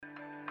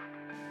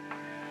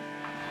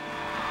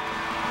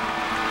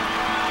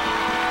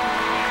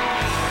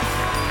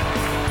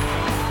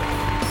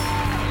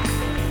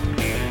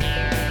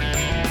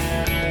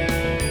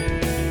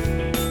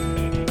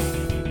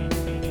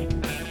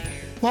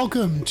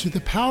Welcome to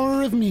The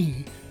Power of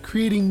Me,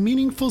 creating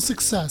meaningful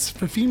success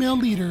for female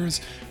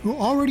leaders who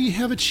already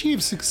have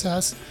achieved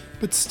success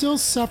but still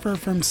suffer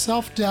from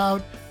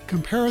self-doubt,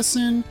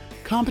 comparison,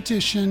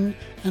 competition,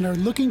 and are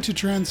looking to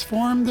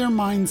transform their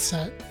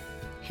mindset.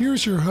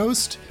 Here's your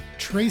host,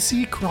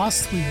 Tracy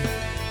Crossley.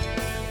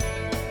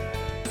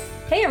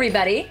 Hey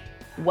everybody,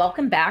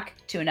 welcome back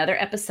to another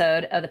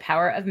episode of The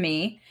Power of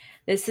Me.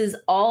 This is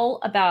all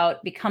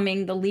about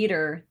becoming the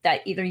leader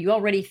that either you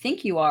already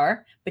think you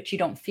are, but you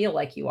don't feel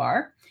like you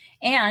are,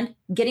 and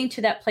getting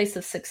to that place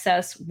of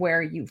success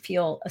where you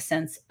feel a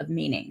sense of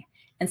meaning.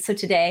 And so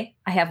today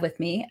I have with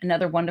me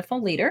another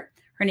wonderful leader.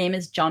 Her name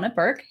is Jonna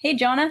Burke. Hey,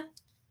 Jonna.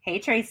 Hey,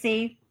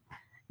 Tracy.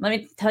 Let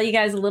me tell you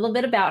guys a little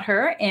bit about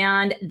her,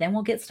 and then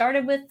we'll get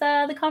started with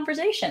the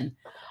conversation.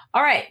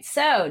 All right.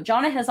 So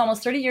Jonna has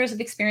almost 30 years of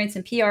experience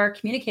in PR,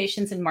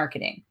 communications, and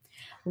marketing.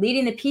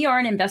 Leading the PR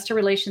and investor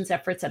relations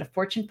efforts at a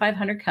Fortune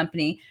 500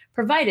 company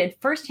provided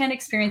firsthand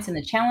experience in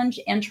the challenge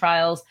and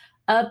trials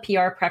of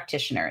PR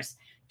practitioners.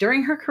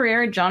 During her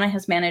career, Jonna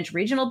has managed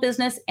regional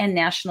business and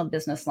national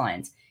business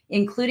lines,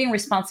 including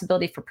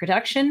responsibility for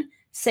production,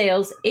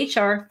 sales,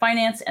 HR,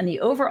 finance, and the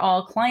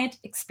overall client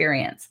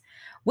experience,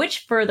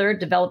 which further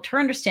developed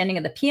her understanding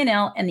of the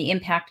P&L and the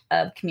impact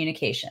of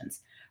communications.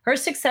 Her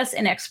success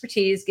and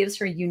expertise gives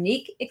her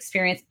unique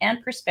experience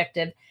and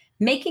perspective,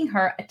 making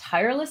her a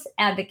tireless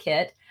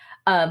advocate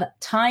of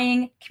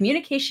tying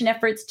communication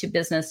efforts to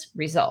business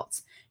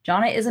results.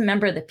 Jonna is a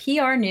member of the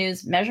PR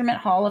News Measurement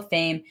Hall of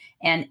Fame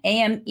and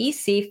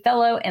AMEC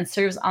Fellow and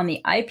serves on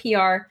the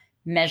IPR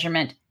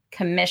Measurement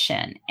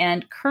Commission.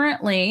 And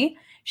currently,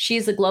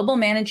 she's a Global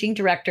Managing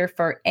Director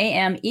for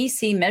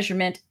AMEC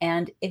Measurement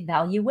and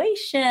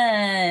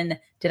Evaluation.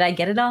 Did I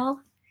get it all?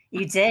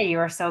 You did. You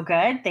are so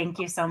good. Thank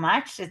you so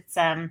much. It's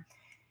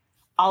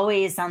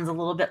always sounds a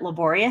little bit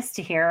laborious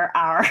to hear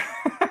our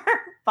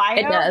bio,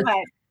 It does.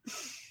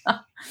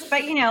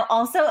 but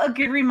also a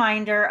good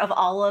reminder of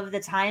all of the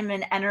time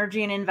and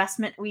energy and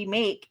investment we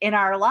make in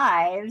our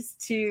lives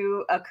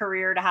to a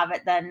career to have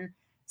it then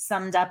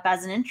summed up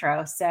as an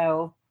intro.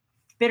 So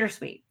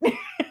bittersweet.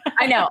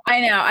 I know.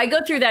 I go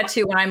through that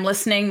too when I'm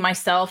listening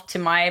myself to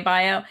my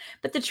bio.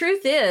 But the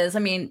truth is,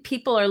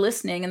 people are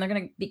listening and they're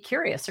going to be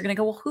curious. They're going to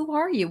go, well, who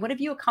are you? What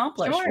have you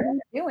accomplished? Sure. What are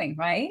you doing?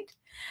 Right.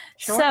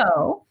 Sure.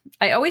 So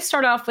I always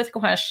start off with a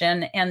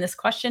question. And this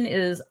question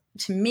is,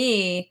 to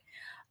me,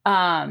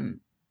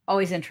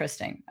 always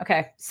interesting.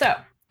 Okay. So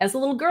as a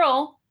little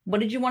girl, what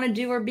did you want to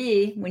do or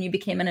be when you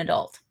became an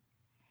adult?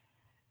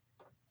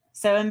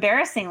 So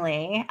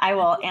embarrassingly, I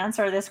will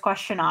answer this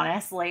question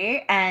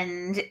honestly.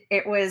 And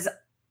it was,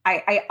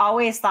 I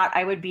always thought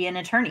I would be an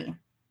attorney.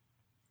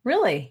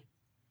 Really?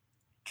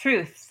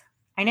 Truth.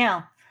 I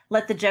know.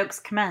 Let the jokes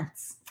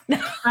commence.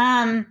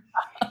 But,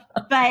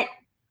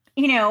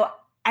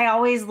 I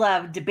always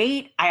loved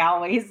debate. I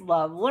always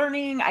loved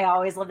learning. I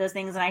always loved those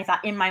things. And I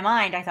thought in my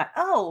mind,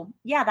 oh,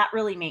 yeah, that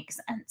really makes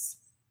sense.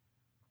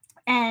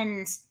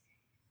 And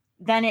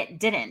then it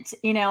didn't.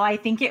 I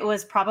think it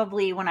was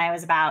probably when I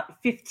was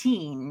about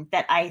 15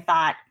 that I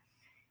thought,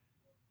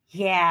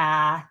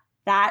 yeah,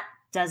 that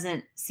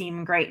doesn't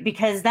seem great,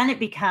 because then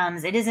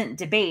it isn't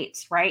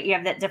debate, right? You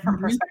have that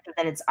different perspective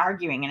that it's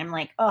arguing. And I'm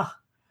like, oh,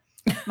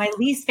 my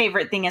least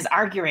favorite thing is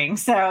arguing.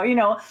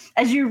 So,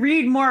 as you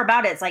read more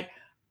about it, it's like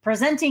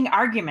presenting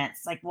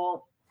arguments. Like,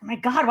 well, oh my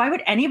God, why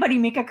would anybody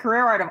make a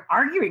career out of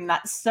arguing?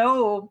 That's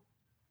so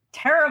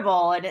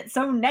terrible. And it's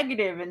so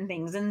negative and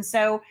things. And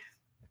so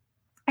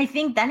I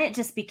think then it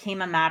just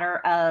became a matter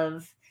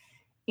of,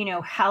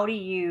 how do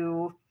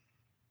you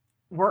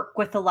work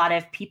with a lot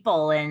of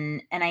people?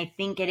 And I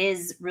think it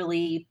is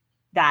really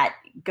that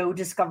go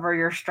discover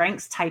your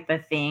strengths type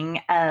of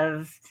thing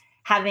of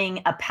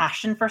having a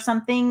passion for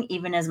something,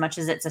 even as much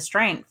as it's a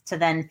strength, to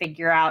then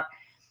figure out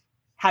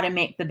how to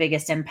make the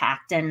biggest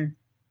impact. And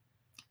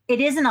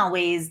it isn't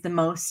always the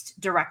most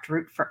direct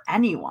route for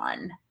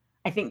anyone.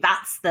 I think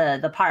that's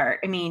the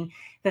part.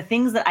 The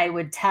things that I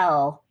would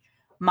tell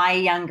my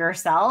younger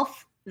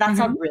self,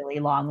 that's a really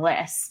long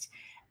list.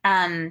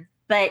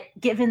 But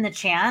given the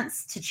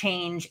chance to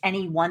change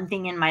any one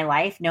thing in my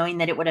life, knowing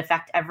that it would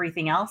affect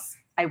everything else,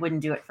 I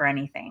wouldn't do it for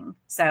anything.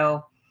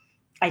 So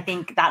I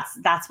think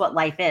that's what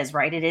life is,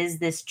 right? It is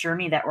this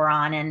journey that we're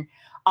on, and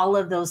all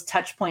of those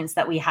touch points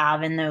that we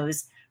have and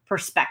those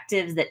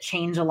perspectives that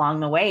change along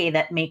the way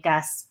that make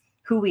us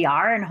who we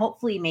are, and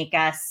hopefully make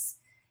us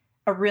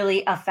a really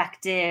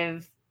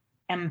effective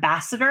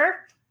ambassador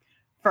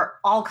for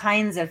all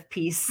kinds of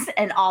peace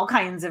and all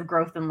kinds of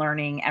growth and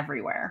learning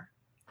everywhere.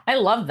 I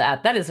love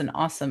that. That is an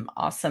awesome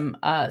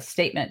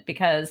statement,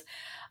 because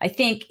I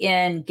think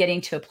in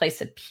getting to a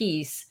place of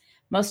peace,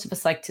 most of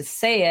us like to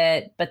say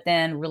it, but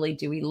then really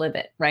do we live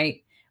it,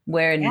 right?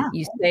 When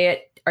you say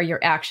it, are your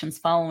actions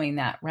following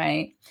that,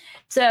 right?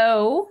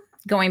 So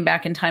going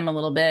back in time a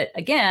little bit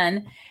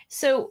again,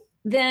 so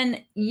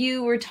then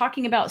you were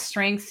talking about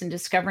strengths and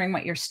discovering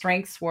what your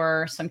strengths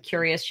were. So I'm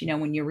curious,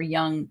 when you were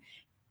young,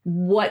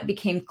 what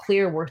became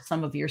clear were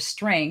some of your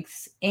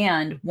strengths?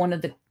 And one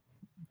of the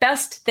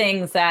best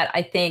things that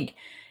I think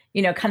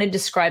kind of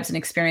describes an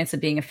experience of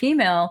being a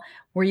female.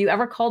 Were you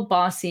ever called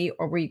bossy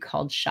or were you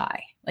called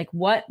shy? Like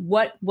what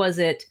was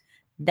it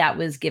that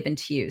was given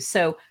to you?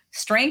 So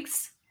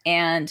strengths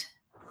and,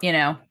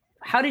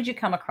 how did you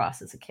come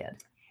across as a kid?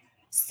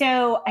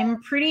 So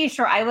I'm pretty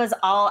sure I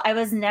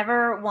was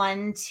never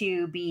one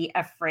to be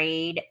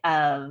afraid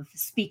of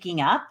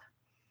speaking up.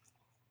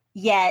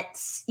 Yet,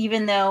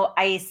 even though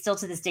I still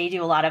to this day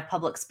do a lot of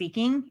public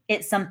speaking,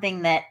 it's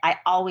something that I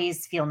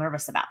always feel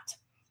nervous about.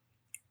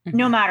 Mm-hmm.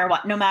 No matter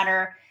what, no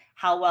matter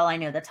how well I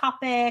know the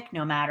topic,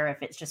 no matter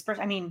if it's just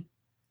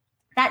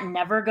that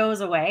never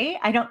goes away.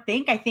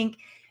 I think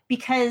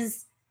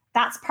because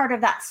that's part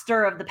of that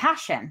stir of the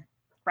passion,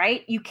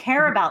 right? You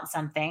care Mm-hmm. about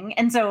something.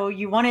 And so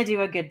you want to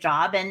do a good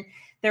job. And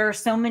there are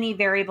so many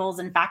variables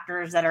and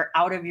factors that are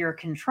out of your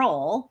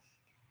control.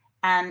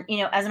 As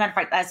a matter of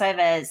fact, as I have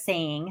a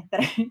saying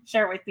that I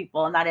share with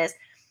people, and that is,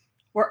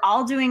 we're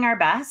all doing our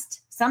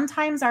best.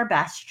 Sometimes our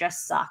best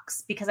just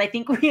sucks, because I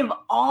think we have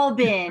all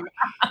been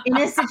in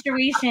a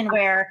situation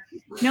where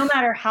no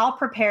matter how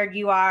prepared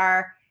you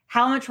are,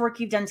 how much work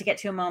you've done to get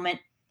to a moment,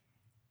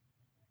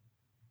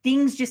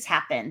 things just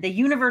happen. The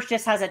universe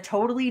just has a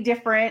totally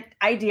different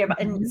idea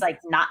about, and it's like,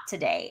 not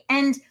today.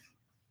 And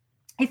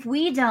if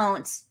we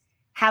don't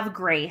have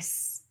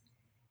grace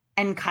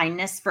and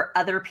kindness for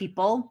other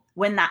people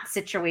when that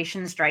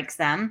situation strikes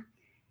them,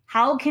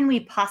 how can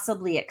we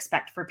possibly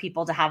expect for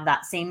people to have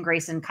that same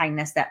grace and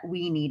kindness that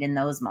we need in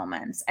those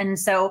moments? And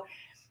so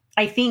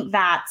I think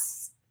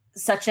that's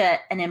such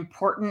an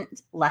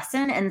important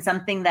lesson, and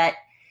something that,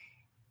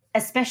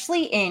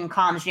 especially in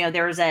comms,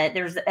 there's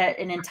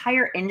an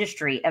entire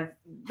industry of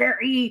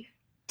very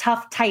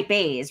tough type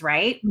A's,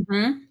 right?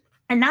 Mm-hmm.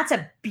 And that's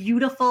a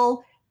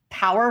beautiful,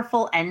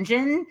 powerful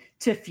engine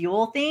to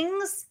fuel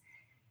things.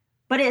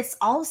 But it's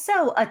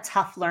also a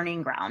tough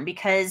learning ground,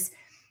 because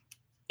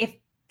if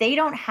they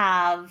don't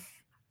have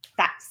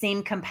that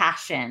same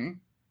compassion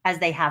as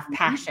they have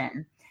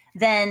passion,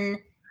 then,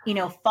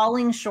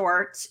 falling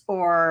short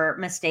or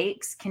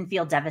mistakes can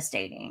feel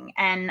devastating.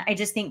 And I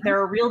just think there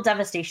are real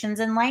devastations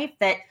in life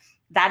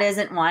that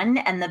isn't one.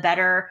 And the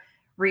better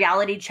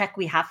reality check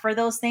we have for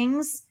those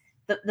things,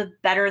 the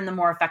better and the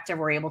more effective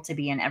we're able to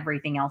be in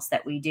everything else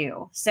that we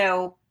do.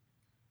 So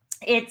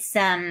it's,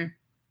 it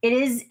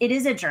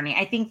is a journey.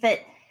 I think that,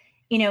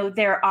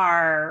 there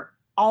are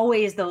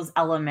always those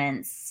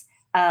elements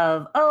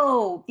of,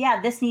 oh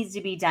yeah, this needs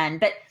to be done.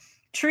 But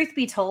truth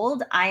be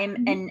told,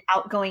 I'm an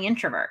outgoing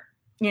introvert.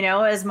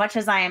 As much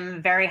as I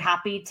am very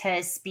happy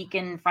to speak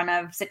in front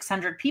of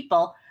 600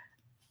 people,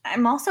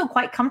 I'm also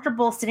quite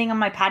comfortable sitting on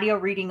my patio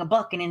reading a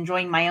book and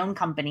enjoying my own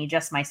company,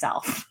 just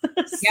myself.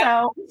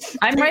 So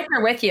I'm right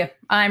there with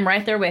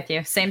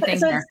you. Same thing.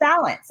 So here. it's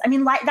balance. I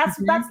mean, that's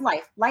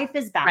life. Life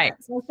is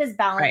balance. Right. Life is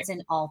balance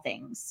in all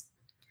things.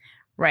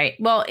 Right.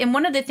 Well, and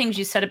one of the things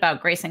you said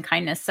about grace and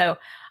kindness. So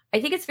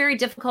I think it's very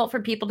difficult for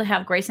people to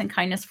have grace and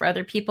kindness for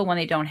other people when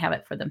they don't have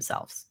it for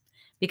themselves.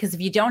 Because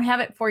if you don't have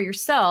it for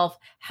yourself,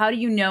 how do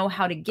you know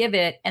how to give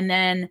it? And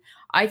then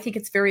I think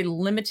it's very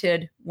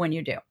limited when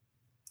you do.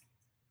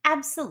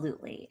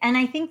 Absolutely. And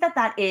I think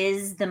that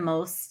is the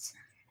most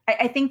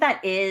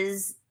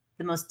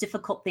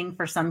difficult thing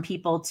for some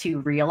people to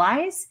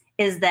realize,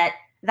 is that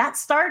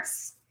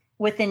starts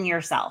within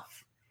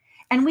yourself.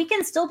 And we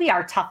can still be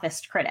our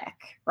toughest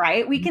critic,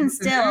 right? We can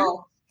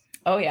still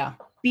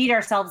beat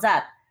ourselves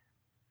up.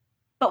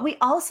 But we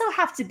also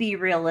have to be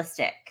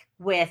realistic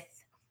with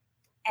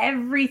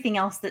everything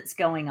else that's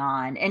going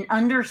on, and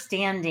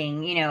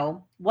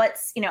understanding,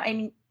 what's,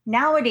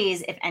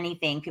 nowadays, if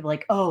anything, people are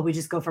like, oh, we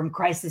just go from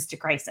crisis to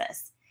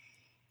crisis.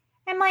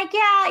 I'm like,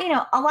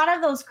 yeah, a lot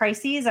of those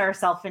crises are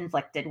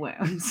self-inflicted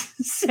wounds.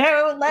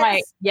 So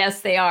Yes,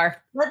 they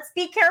are. Let's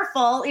be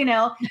careful,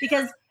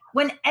 because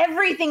when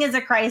everything is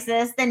a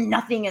crisis, then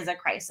nothing is a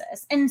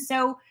crisis. And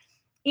so,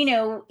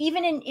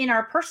 even in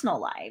our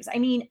personal lives, I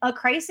mean, a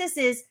crisis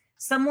is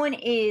someone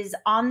is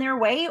on their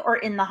way or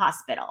in the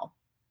hospital.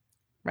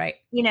 Right.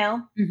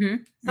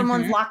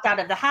 Someone's locked out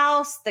of the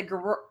house, the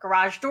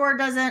garage door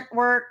doesn't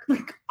work.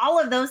 All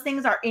of those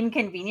things are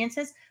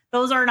inconveniences.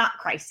 Those are not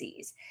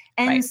crises.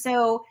 And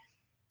so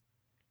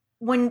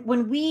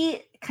when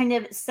we kind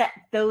of set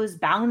those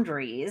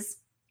boundaries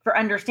for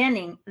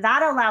understanding,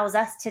 that allows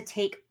us to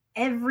take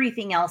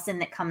everything else in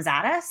that comes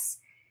at us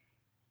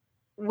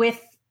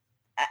with,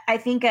 I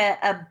think,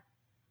 a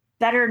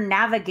better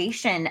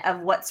navigation of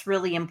what's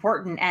really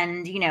important.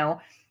 And,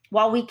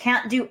 while we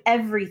can't do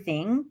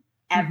everything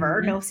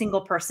ever, no single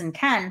person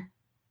can,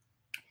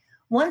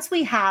 once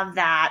we have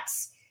that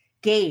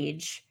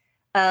gauge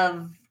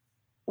of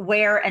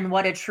where and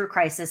what a true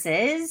crisis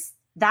is,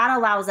 that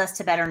allows us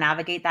to better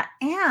navigate that.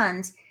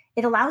 And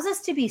it allows us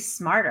to be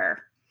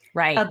smarter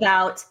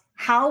about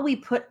how we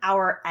put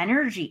our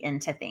energy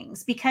into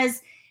things.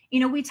 Because,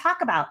 we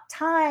talk about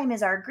time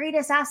is our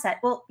greatest asset.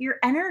 Well, your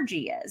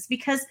energy is,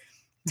 because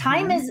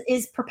time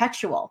is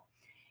perpetual.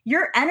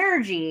 Your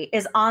energy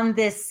is on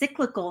this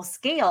cyclical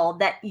scale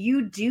that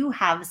you do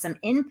have some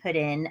input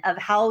in of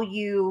how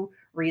you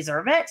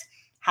reserve it,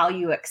 how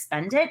you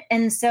expend it.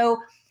 And so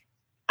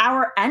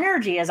our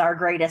energy is our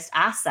greatest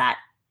asset,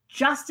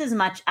 just as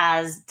much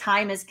as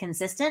time is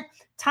consistent.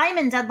 Time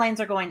and deadlines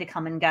are going to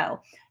come and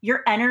go.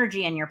 Your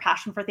energy and your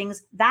passion for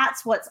things,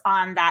 that's what's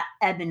on that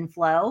ebb and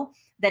flow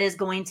that is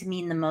going to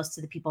mean the most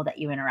to the people that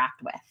you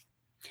interact with.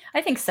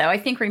 I think so. I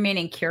think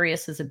remaining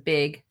curious is a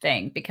big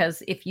thing,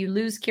 because if you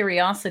lose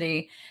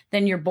curiosity,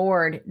 then you're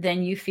bored,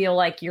 then you feel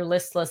like you're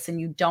listless and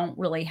you don't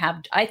really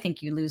have, I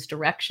think you lose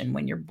direction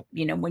when you're,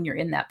 when you're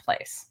in that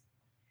place.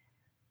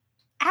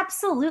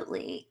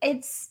 Absolutely.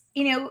 It's,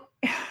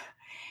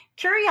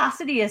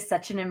 curiosity is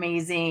such an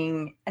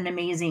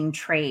amazing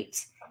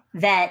trait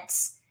that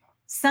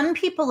some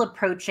people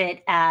approach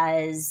it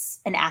as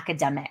an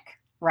academic,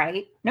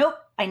 right? Nope,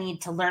 I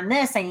need to learn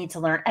this. I need to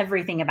learn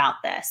everything about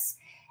this.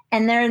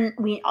 And then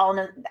we all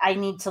know I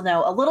need to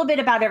know a little bit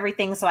about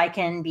everything so I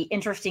can be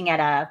interesting at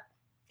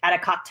a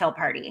cocktail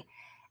party.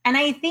 And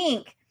I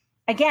think,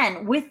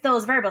 again, with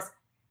those variables,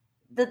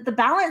 the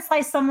balance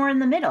lies somewhere in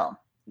the middle.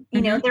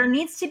 There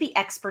needs to be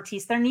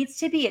expertise. There needs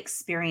to be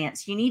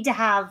experience. You need to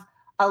have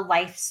a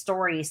life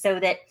story so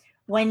that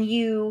when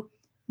you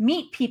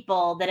meet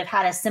people that have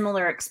had a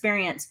similar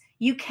experience,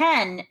 you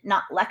can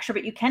not lecture,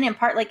 but you can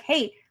impart like,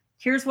 hey,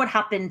 here's what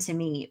happened to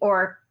me,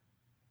 or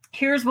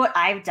here's what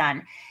I've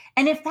done.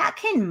 And if that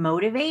can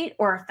motivate,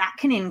 or if that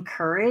can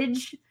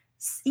encourage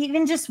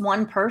even just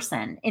one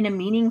person in a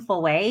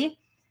meaningful way,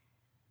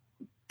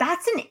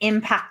 that's an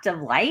impact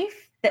of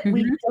life that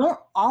we don't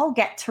all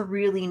get to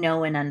really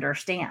know and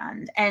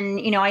understand. And,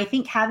 I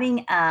think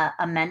having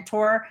a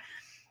mentor,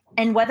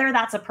 and whether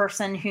that's a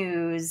person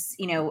who's,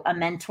 a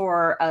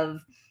mentor of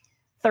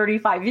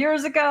 35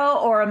 years ago,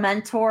 or a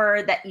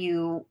mentor that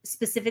you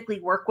specifically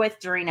work with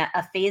during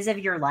a phase of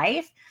your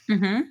life,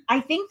 I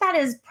think that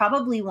is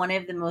probably one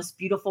of the most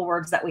beautiful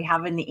words that we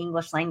have in the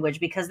English language,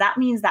 because that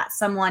means that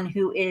someone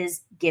who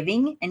is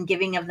giving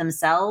of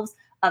themselves,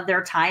 of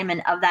their time,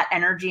 and of that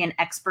energy and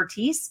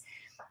expertise,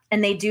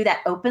 and they do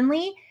that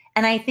openly.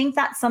 And I think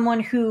that's someone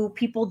who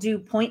people do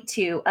point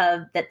to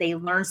that they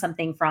learn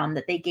something from,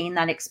 that they gain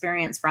that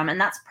experience from.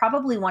 And that's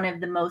probably one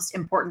of the most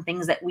important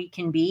things that we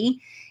can be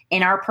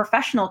in our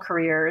professional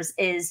careers,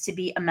 is to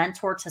be a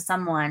mentor to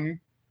someone,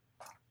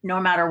 no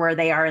matter where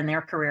they are in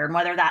their career. And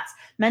whether that's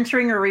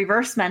mentoring or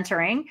reverse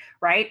mentoring,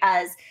 right?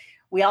 As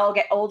we all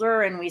get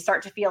older and we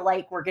start to feel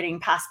like we're getting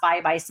passed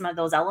by some of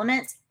those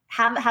elements,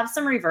 have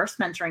some reverse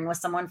mentoring with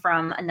someone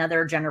from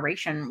another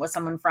generation, with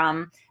someone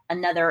from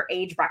another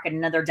age bracket,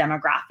 another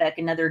demographic,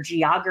 another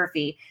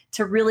geography,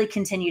 to really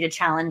continue to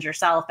challenge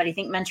yourself. But I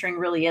think mentoring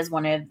really is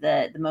one of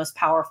the most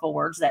powerful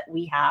words that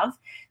we have,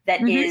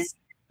 that is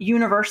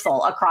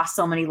universal across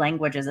so many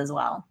languages as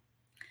well.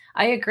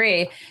 I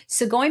agree.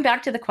 So going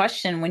back to the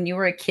question, when you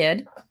were a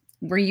kid,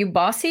 were you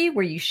bossy?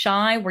 Were you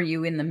shy? Were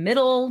you in the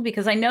middle?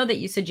 Because I know that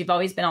you said you've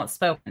always been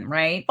outspoken,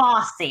 right?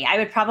 Bossy. I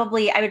would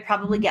probably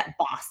get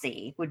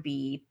bossy would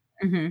be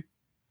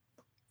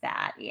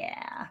that.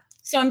 Yeah.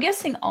 So I'm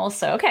guessing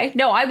also, okay,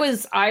 no, I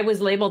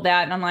was labeled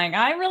that, and I'm like,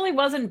 I really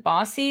wasn't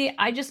bossy.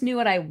 I just knew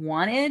what I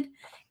wanted.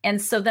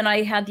 And so then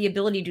I had the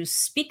ability to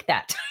speak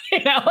that,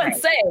 and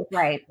say,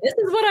 this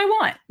is what I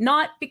want.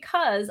 Not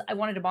because I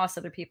wanted to boss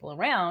other people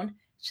around.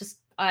 It's just,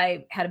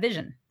 I had a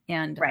vision,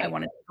 and I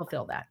wanted to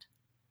fulfill that.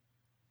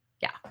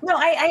 Yeah. No,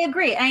 I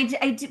agree. I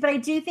do, but I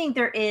do think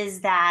there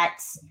is that,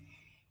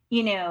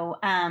 I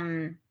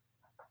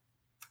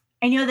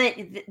know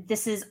that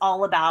this is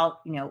all about,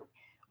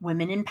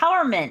 women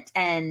empowerment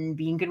and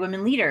being good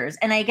women leaders.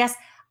 And I guess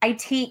I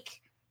take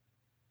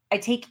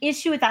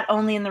issue with that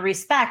only in the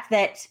respect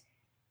that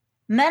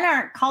men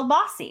aren't called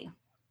bossy.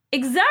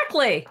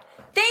 Exactly.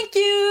 Thank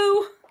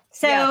you.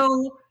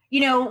 So,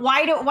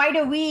 why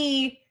do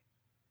we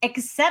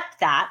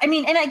accept that? I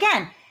mean, and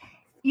again,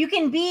 you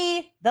can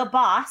be the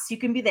boss, you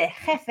can be the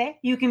jefe,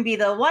 you can be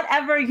the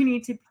whatever you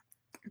need to,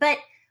 but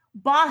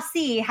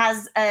bossy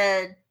has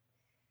a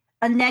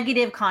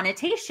negative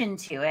connotation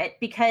to it,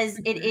 because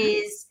it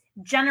is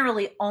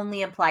generally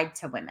only applied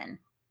to women.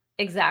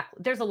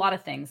 Exactly. There's a lot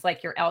of things,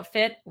 like your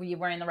outfit, were you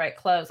wearing the right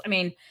clothes? I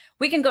mean,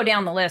 we can go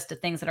down the list of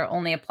things that are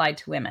only applied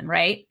to women,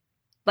 right?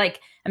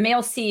 Like a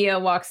male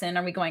CEO walks in,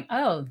 are we going,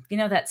 oh,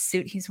 that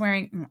suit he's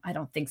wearing? I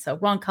don't think so.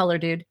 Wrong color,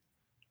 dude.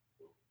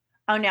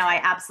 Oh, no, I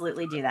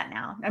absolutely do that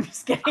now. I'm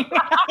just kidding.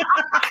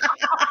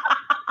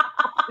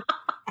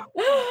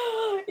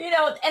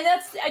 And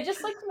I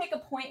just like to make a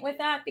point with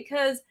that,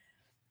 because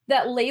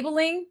that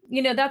labeling,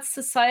 that's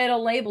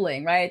societal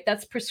labeling, right?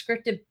 That's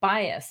prescriptive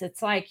bias.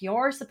 It's like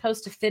you're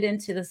supposed to fit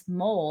into this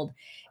mold.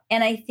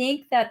 And I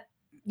think that,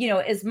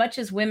 as much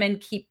as women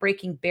keep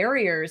breaking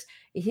barriers,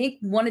 I think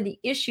one of the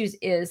issues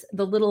is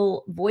the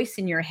little voice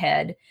in your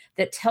head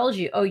that tells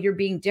you, oh, you're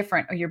being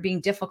different, or you're being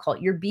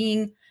difficult. You're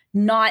being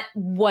not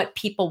what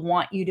people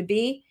want you to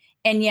be.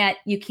 And yet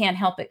you can't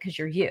help it because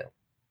you're you.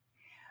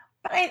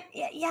 But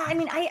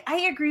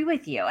I agree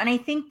with you. And I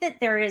think that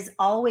there is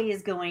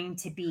always going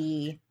to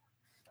be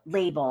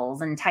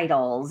labels and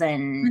titles,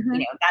 and,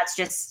 that's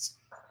just,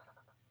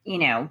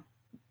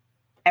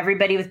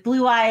 everybody with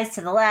blue eyes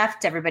to the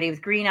left, everybody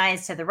with green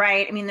eyes to the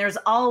right. I mean, there's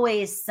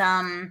always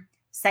some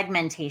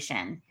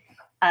segmentation.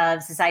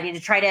 of society to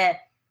try to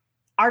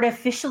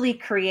artificially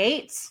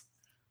create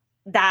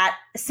that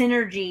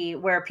synergy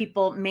where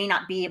people may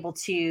not be able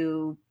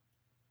to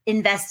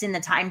invest in the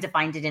time to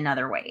find it in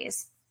other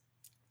ways.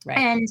 Right.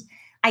 And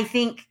I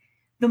think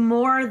the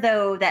more,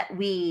 though, that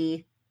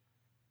we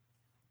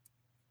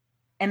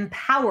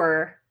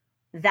empower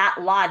that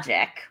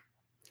logic,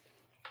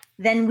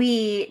 then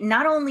we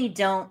not only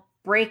don't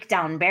break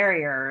down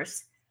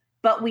barriers,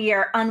 but we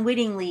are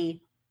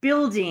unwittingly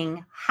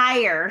building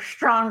higher,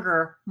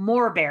 stronger,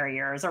 more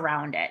barriers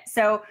around it.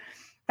 So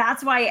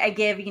that's why I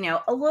give,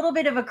 a little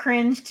bit of a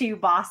cringe to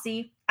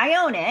Bossy. I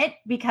own it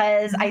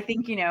because I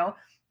think,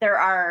 there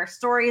are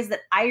stories that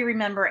I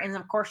remember, and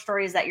of course,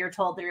 stories that you're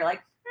told that you're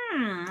like,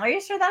 are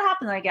you sure that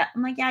happened?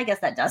 I'm like, yeah, I guess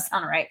that does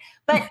sound right.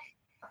 But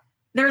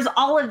there's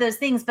all of those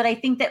things. But I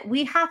think that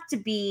we have to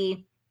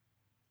be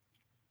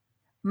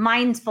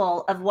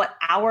mindful of what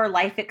our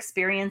life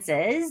experience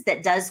is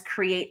that does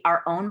create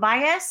our own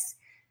bias,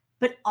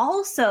 but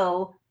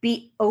also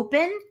be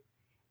open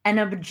and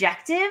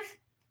objective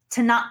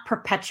to not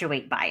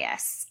perpetuate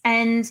bias.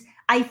 And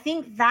I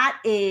think that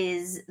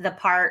is the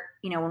part,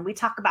 when we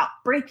talk about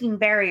breaking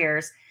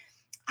barriers,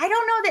 I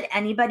don't know that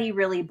anybody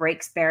really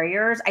breaks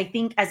barriers. I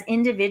think as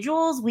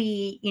individuals,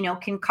 we,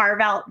 can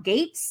carve out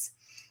gates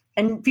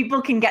and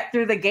people can get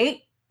through the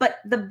gate, but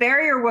the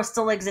barrier will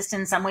still exist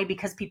in some way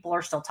because people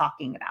are still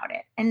talking about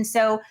it. And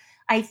so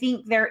I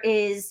think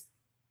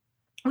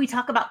we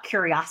talk about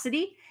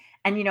curiosity,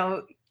 and,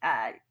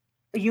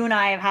 you and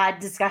I have had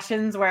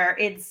discussions where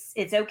it's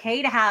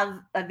okay to have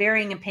a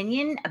varying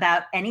opinion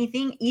about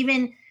anything,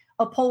 even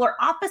a polar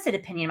opposite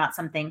opinion about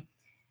something,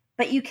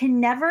 but you can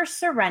never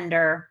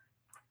surrender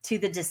to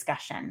the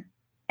discussion.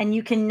 And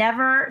you can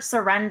never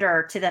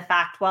surrender to the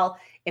fact, well,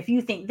 if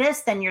you think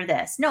this, then you're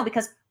this. No,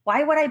 because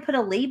why would I put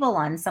a label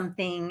on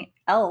something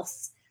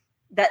else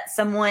that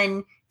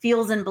someone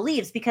feels and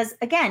believes? Because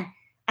again,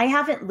 I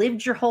haven't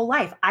lived your whole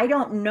life. I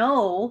don't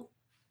know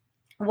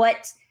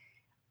what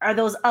are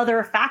those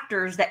other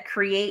factors that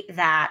create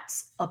that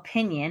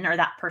opinion or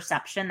that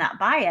perception, that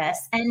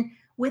bias. And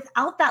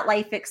without that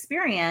life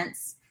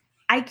experience,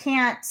 I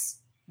can't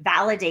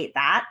validate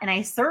that. And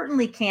I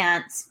certainly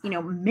can't,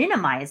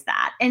 minimize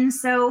that. And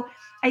so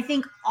I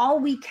think all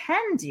we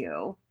can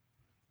do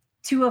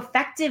to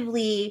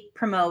effectively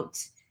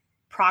promote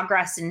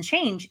progress and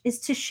change is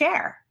to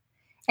share.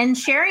 And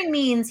sharing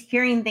means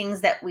hearing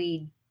things that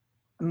we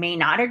may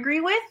not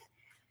agree with,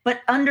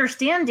 but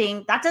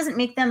understanding that doesn't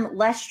make them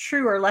less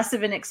true or less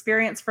of an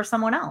experience for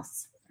someone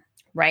else.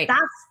 Right.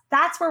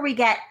 That's where we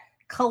get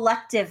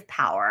collective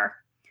power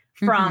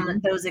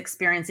from those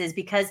experiences,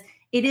 because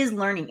it is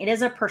learning. It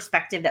is a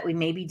perspective that we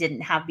maybe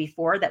didn't have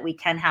before that we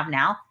can have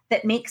now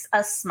that makes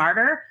us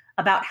smarter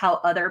about how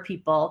other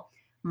people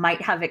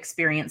might have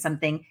experienced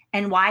something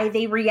and why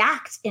they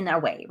react in a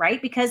way,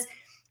 right? Because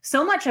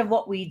so much of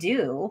what we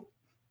do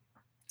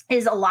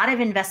is a lot of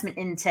investment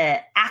into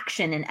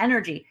action and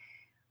energy.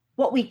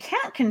 What we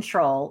can't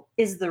control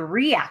is the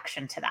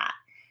reaction to that.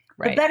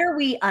 Right. The better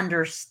we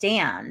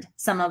understand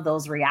some of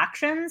those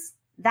reactions,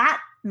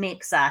 that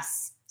makes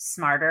us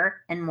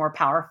smarter and more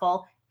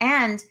powerful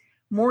and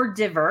more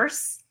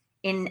diverse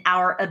in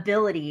our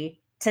ability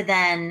to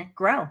then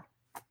grow.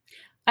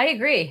 I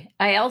agree.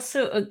 I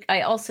also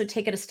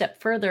take it a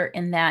step further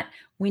in that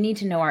we need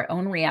to know our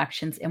own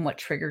reactions and what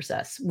triggers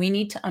us. We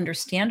need to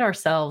understand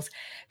ourselves,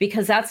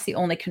 because that's the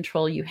only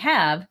control you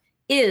have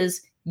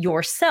is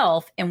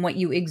yourself and what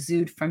you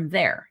exude from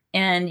there.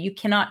 And you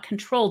cannot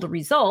control the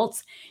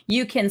results.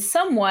 You can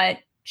somewhat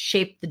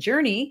shape the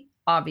journey,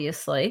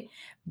 obviously,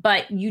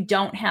 but you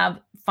don't have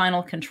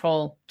final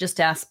control. Just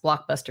ask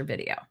Blockbuster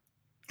Video.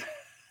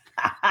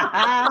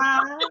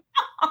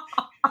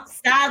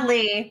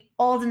 Sadly,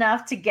 old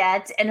enough to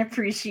get and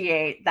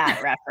appreciate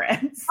that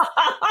reference.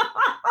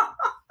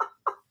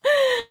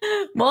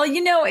 Well,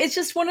 it's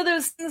just one of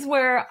those things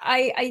where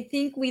I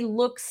think we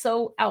look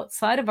so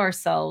outside of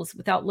ourselves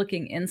without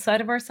looking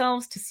inside of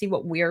ourselves to see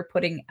what we're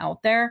putting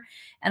out there.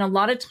 And a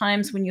lot of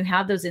times when you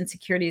have those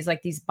insecurities,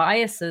 like these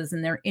biases,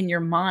 and they're in your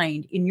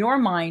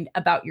mind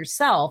about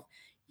yourself,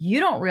 you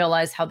don't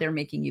realize how they're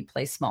making you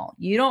play small.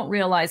 You don't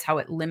realize how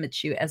it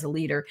limits you as a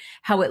leader,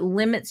 how it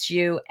limits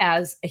you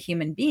as a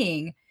human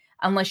being,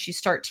 unless you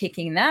start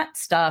taking that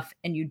stuff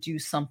and you do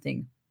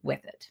something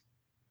with it.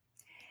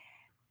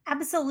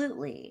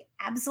 Absolutely.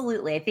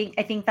 Absolutely. I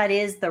think that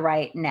is the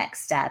right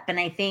next step. And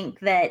I think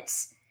that,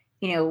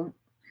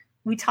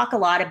 we talk a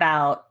lot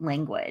about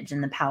language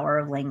and the power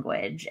of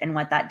language and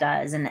what that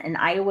does. And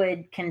I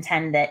would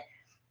contend that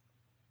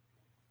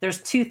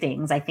there's two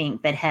things I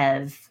think that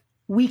have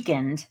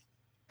weakened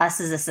us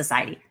as a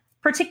society,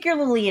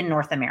 particularly in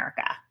North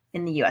America,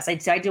 in the US. I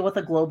deal with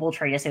a global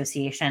trade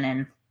association,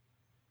 and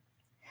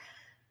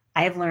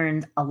I have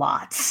learned a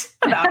lot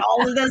about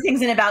all of those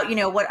things and about,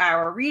 what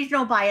our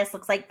regional bias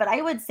looks like. But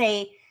I would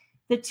say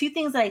the two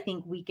things that I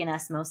think weaken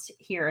us most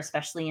here,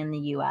 especially in the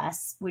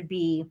US, would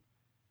be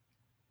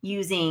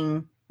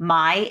using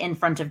my in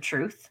front of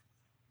truth.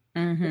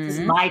 This is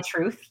my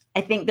truth.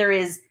 I think there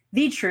is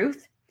the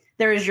truth.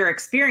 There is your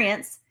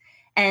experience.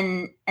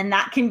 And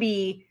that can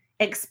be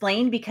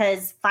explained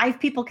because 5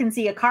 people can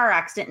see a car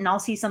accident and I'll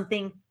see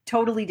something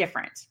totally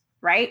different,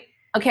 right?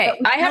 Okay,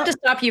 I have to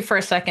stop you for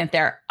a second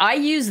there. I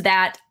use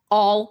that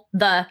all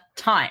the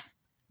time.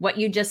 What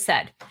you just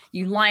said.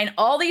 You line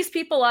all these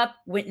people up,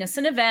 witness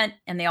an event,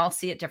 and they all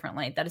see it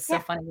differently. That is so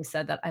funny you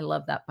said that. I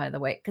love that, by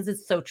the way, because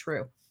it's so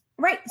true.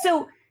 Right.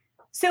 So,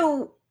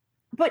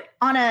 but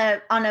on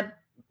a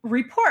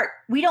report,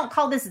 we don't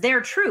call this their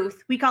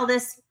truth. We call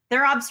this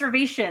their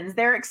observations,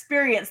 their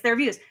experience, their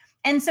views.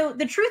 And so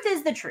the truth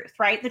is the truth,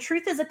 right? The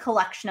truth is a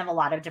collection of a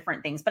lot of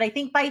different things. But I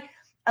think by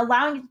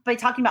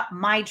talking about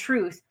my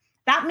truth,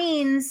 that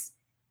means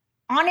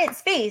on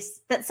its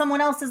face that someone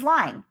else is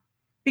lying.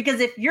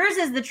 Because if yours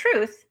is the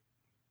truth,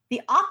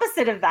 the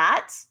opposite of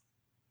that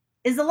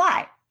is a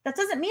lie. That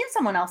doesn't mean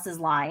someone else is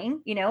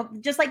lying,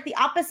 just like the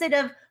opposite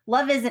of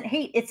love isn't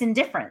hate, it's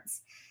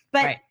indifference.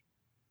 But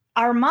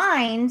our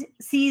mind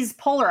sees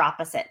polar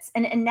opposites.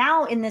 And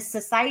now in this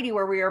society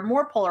where we are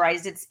more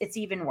polarized, it's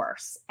even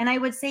worse. And I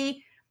would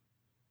say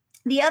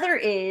the other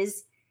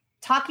is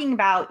talking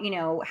about,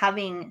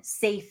 having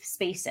safe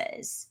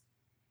spaces.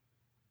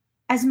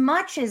 As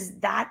much as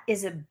that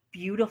is a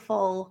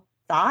beautiful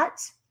thought,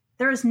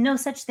 there is no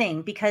such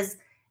thing because,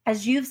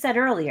 as you've said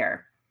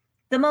earlier,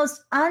 the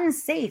most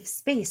unsafe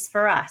space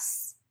for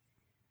us,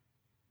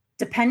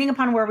 depending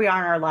upon where we are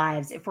in our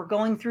lives, if we're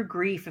going through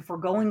grief, if we're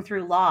going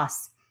through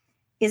loss,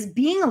 is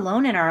being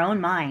alone in our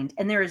own mind.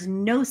 And there is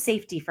no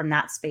safety from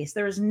that space.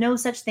 There is no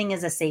such thing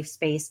as a safe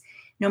space,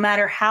 no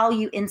matter how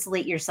you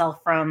insulate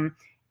yourself from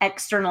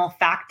external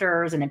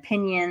factors and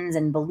opinions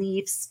and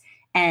beliefs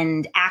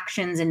and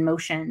actions and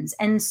motions.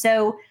 And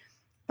so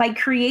by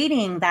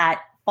creating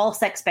that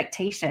false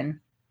expectation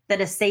that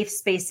a safe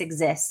space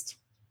exists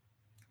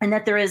and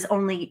that there is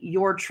only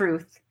your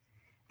truth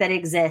that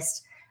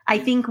exists, I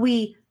think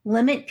we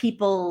limit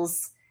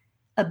people's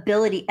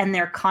ability and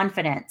their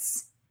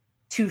confidence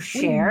to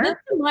share. We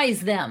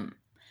victimize them.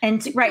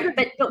 And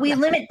but we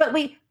limit, but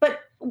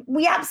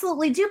we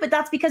absolutely do. But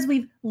that's because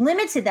we've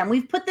limited them.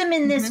 We've put them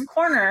in this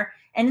corner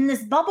and in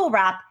this bubble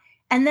wrap,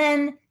 and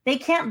then they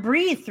can't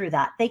breathe through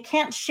that. They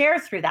can't share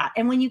through that.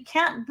 And when you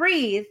can't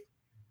breathe,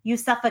 you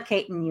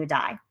suffocate and you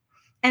die.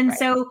 And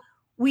so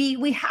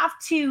we have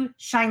to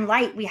shine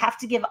light. We have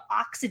to give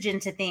oxygen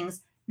to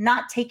things,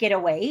 not take it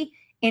away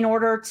in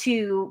order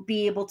to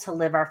be able to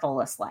live our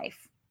fullest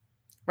life.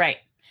 Right.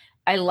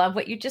 I love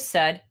what you just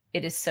said.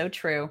 It is so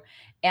true.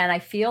 And I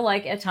feel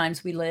like at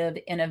times we live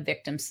in a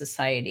victim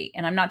society.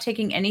 And I'm not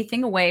taking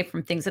anything away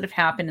from things that have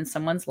happened in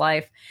someone's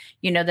life,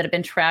 that have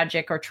been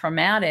tragic or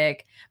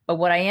traumatic. But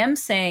what I am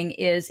saying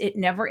is it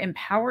never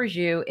empowers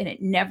you and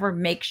it never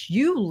makes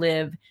you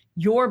live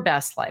your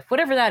best life,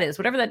 whatever that is,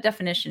 whatever that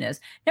definition is,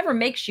 never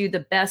makes you the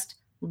best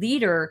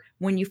leader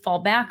when you fall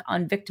back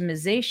on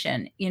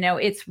victimization.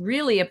 It's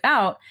really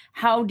about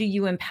how do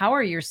you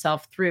empower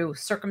yourself through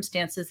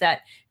circumstances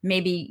that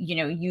maybe,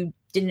 you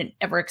didn't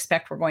ever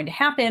expect were going to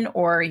happen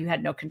or you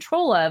had no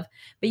control of,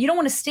 but you don't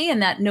want to stay in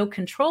that no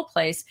control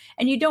place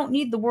and you don't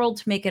need the world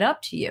to make it up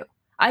to you.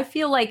 I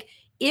feel like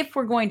if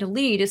we're going to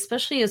lead,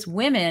 especially as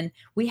women,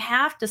 we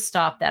have to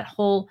stop that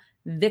whole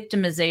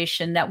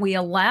victimization that we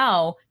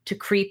allow to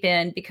creep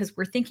in because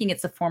we're thinking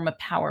it's a form of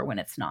power when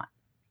it's not.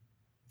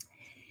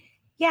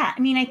 Yeah,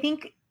 I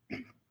think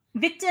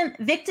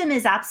victim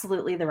is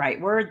absolutely the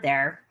right word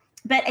there.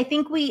 But I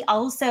think we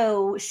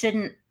also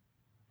shouldn't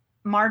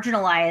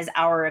marginalize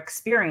our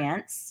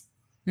experience.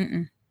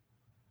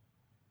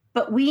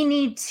 But we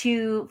need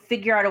to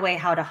figure out a way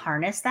how to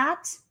harness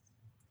that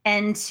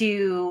and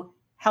to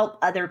help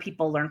other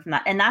people learn from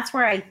that. And that's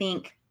where I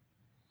think,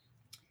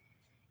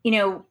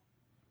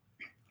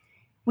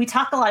 we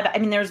talk a lot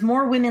about, there's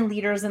more women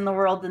leaders in the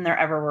world than there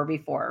ever were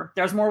before.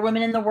 There's more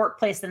women in the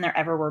workplace than there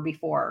ever were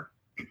before.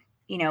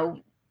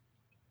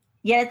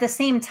 Yet at the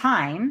same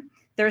time,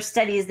 there are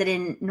studies that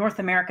in North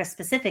America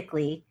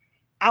specifically,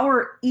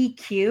 our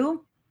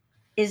EQ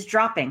is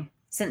dropping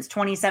since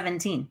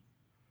 2017.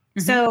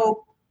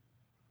 So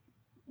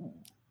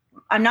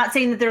I'm not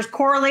saying that there's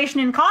correlation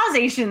and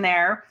causation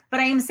there, but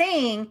I am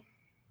saying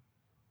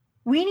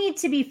we need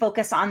to be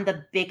focused on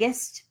the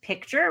biggest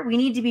picture. We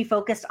need to be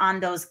focused on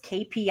those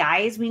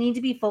KPIs. We need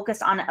to be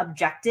focused on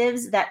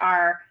objectives that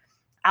are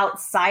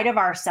outside of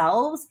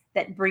ourselves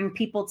that bring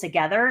people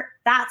together.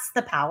 That's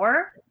the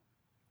power.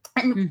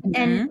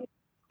 And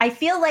I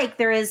feel like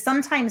there is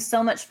sometimes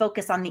so much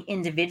focus on the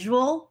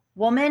individual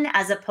woman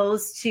as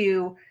opposed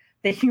to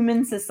the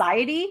human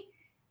society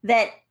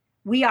that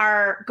we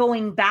are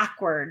going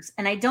backwards.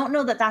 And I don't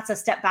know that that's a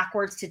step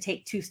backwards to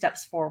take 2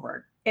 steps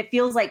forward. It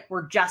feels like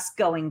we're just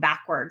going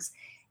backwards.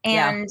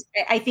 And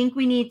I think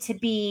we need to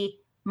be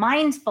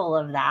mindful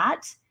of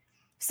that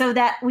so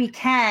that we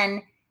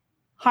can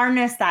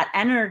harness that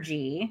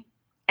energy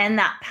and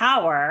that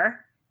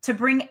power to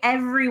bring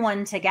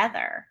everyone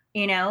together.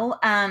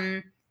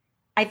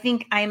 I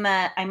think I'm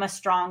a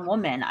strong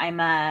woman.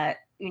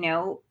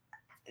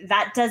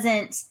 that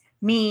doesn't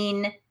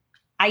mean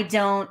I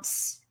don't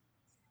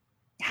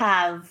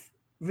have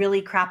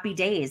really crappy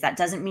days. That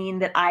doesn't mean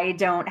that I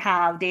don't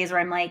have days where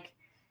I'm like,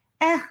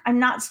 I'm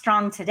not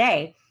strong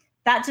today.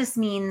 That just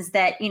means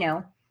that,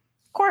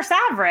 course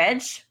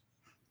average,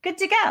 good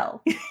to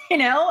go,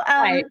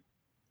 Right.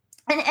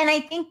 And I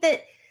think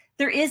that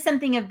there is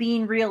something of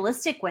being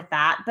realistic with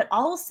that, but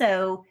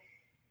also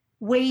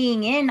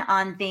weighing in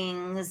on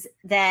things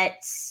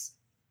that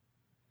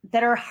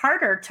are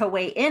harder to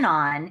weigh in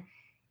on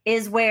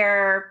is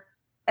where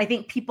I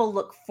think people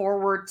look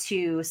forward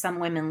to some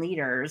women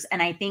leaders.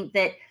 And I think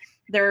that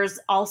there's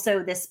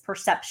also this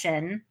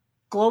perception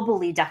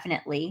globally,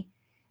 definitely,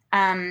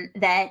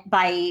 that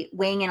by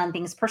weighing in on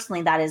things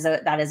personally, that is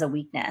a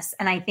weakness.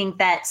 And I think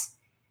that,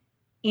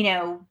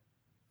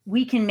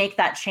 we can make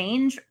that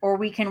change, or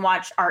we can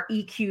watch our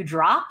EQ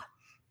drop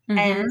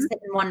and sit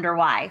and wonder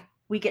why.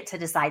 We get to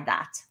decide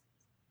that.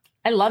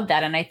 I love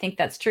that. And I think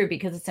that's true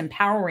because it's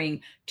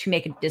empowering to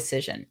make a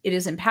decision. It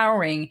is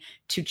empowering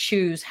to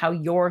choose how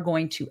you're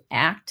going to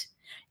act.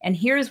 And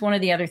here's one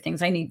of the other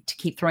things I need to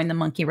keep throwing the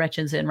monkey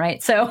wrenches in,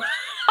 right? So,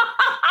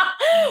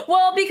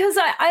 well, because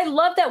I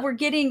love that we're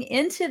getting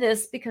into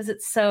this because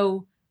it's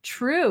so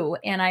true.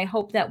 And I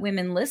hope that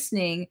women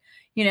listening,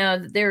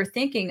 they're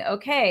thinking,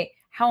 okay,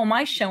 how am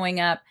I showing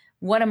up?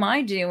 What am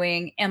I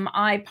doing? Am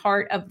I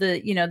part of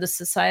the, the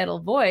societal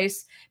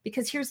voice?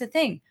 Because here's the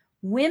thing.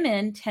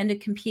 Women tend to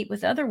compete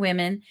with other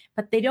women,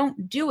 but they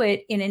don't do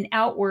it in an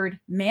outward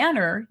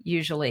manner.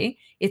 Usually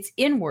it's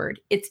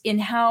inward. It's in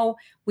how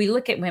we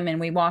look at women.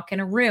 We walk in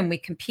a room, we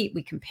compete,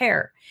 we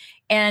compare.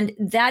 And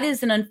that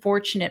is an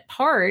unfortunate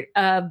part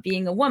of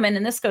being a woman.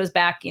 And this goes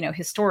back,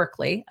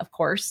 historically, of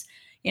course,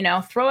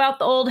 throw out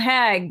the old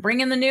hag,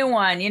 bring in the new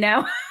one,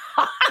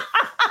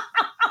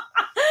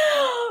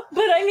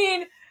 But I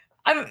mean,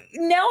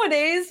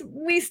 nowadays,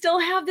 we still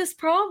have this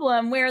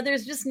problem where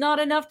there's just not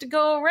enough to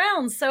go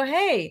around. So,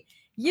 hey,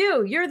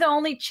 you're the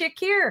only chick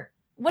here.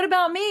 What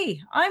about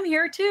me? I'm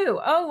here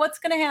too. Oh, what's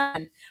going to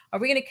happen? Are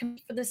we going to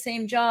compete for the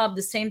same job,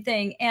 the same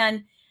thing?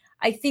 And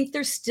I think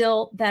there's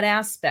still that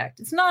aspect.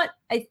 It's not,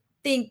 I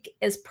think,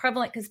 as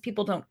prevalent because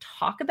people don't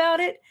talk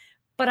about it,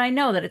 but I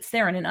know that it's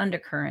there in an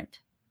undercurrent.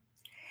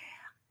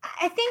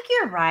 I think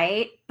you're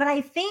right. But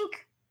I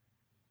think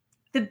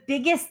the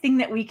biggest thing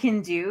that we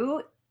can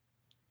do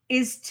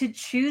is to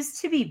choose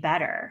to be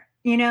better.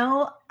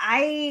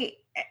 I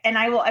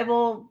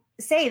will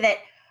say that,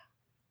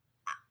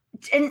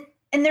 and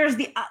there's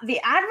the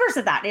adverse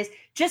of that is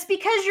just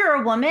because you're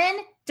a woman,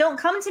 don't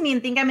come to me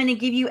and think I'm going to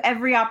give you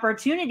every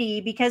opportunity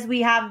because we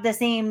have the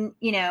same,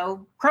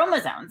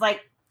 chromosomes.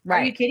 Like,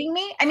 right. Are you kidding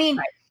me? I mean,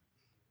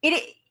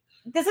 right.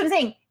 That's what I'm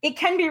saying. It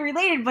can be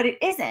related, but it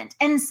isn't.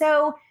 And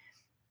so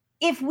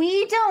if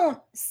we don't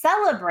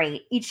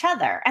celebrate each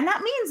other, and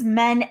that means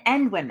men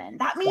and women,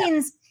 that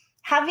means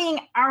having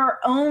our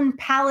own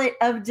palette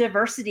of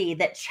diversity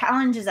that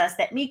challenges us,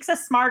 that makes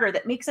us smarter,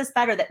 that makes us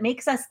better, that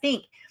makes us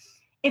think.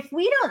 If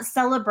we don't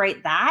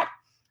celebrate that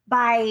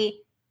by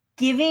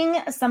giving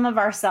some of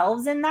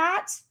ourselves in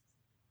that,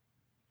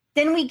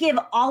 then we give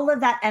all of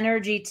that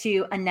energy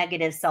to a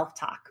negative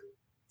self-talk.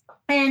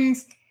 And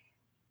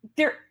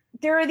there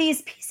are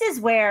these pieces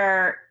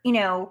where,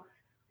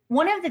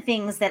 one of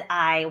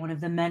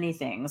the many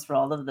things for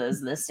all of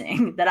those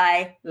listening that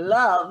I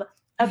love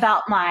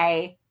about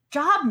my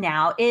job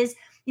now is,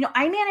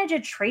 I manage a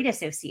trade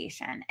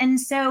association. And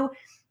so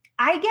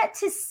I get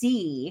to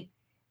see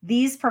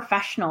these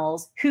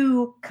professionals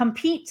who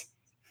compete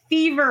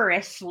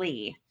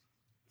feverishly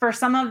for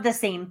some of the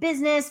same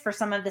business, for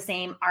some of the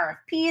same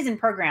RFPs and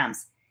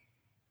programs.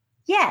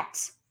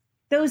 Yet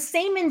those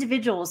same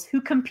individuals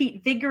who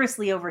compete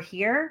vigorously over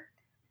here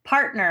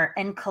partner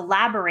and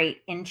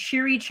collaborate and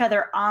cheer each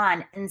other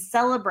on and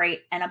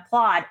celebrate and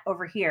applaud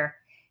over here.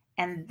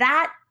 And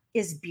that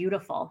is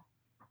beautiful.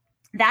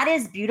 That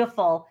is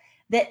beautiful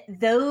that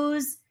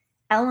those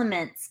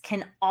elements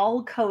can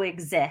all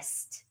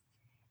coexist.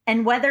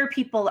 And whether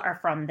people are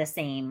from the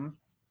same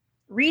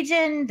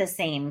region, the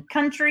same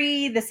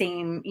country, the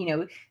same,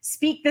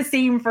 speak the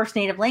same first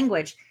native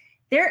language,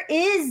 there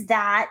is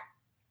that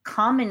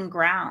common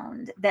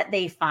ground that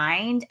they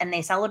find and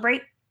they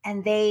celebrate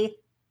and they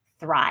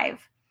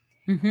thrive.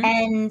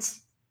 And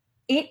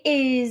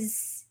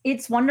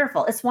it's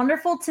wonderful. It's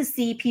wonderful to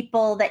see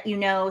people that,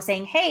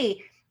 saying,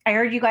 hey, I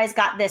heard you guys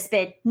got this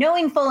bid,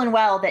 knowing full and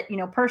well that,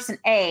 person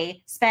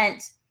A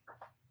spent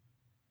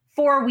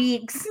 4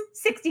 weeks,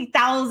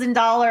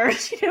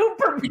 $60,000,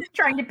 for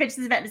trying to pitch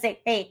this event and say,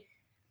 hey,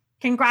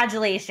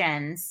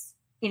 congratulations,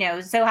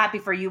 so happy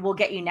for you. We'll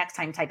get you next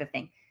time type of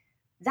thing.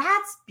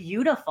 That's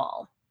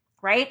beautiful.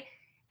 Right.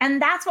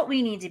 And that's what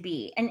we need to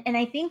be. And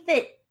I think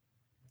that,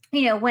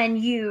 when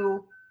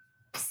you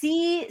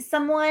see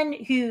someone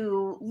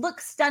who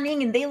looks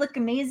stunning and they look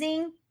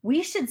amazing,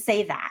 we should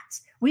say that.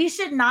 We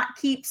should not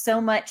keep so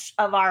much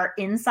of our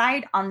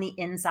inside on the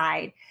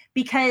inside,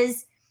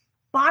 because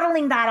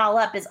bottling that all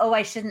up is, oh,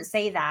 I shouldn't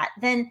say that.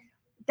 Then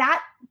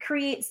that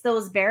creates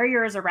those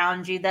barriers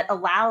around you that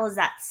allows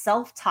that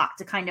self-talk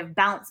to kind of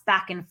bounce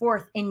back and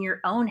forth in your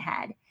own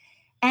head.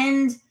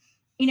 And,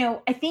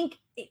 I think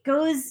it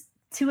goes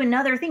to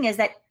another thing is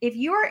that if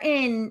you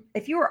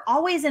are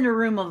always in a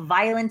room of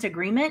violent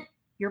agreement,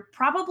 you're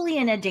probably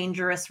in a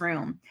dangerous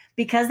room,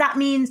 because that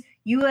means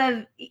you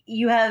have,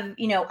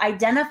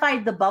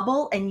 identified the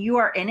bubble and you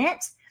are in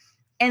it.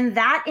 And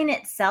that in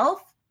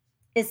itself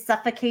is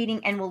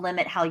suffocating and will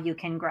limit how you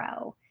can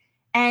grow.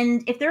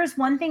 And if there's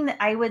one thing that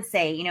I would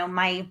say,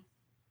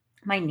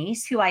 my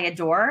niece, who I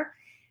adore,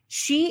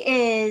 she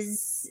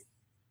is,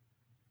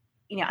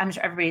 I'm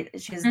sure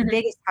she has the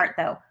biggest heart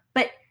though,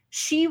 but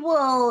she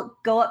will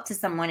go up to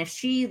someone if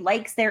she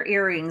likes their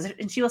earrings,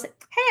 and she will say,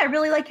 "Hey, I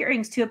really like your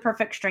earrings," to a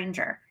perfect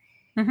stranger.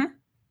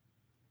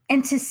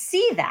 And to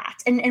see that,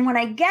 and when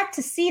I get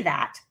to see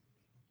that,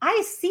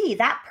 I see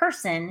that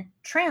person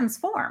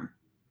transform.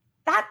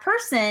 That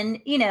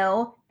person,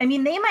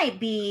 they might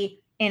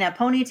be in a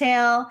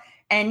ponytail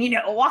and,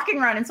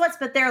 walking around in sweats,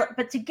 but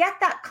to get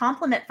that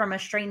compliment from a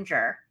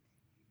stranger,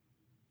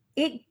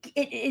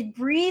 it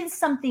breathes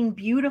something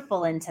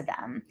beautiful into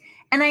them.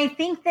 And I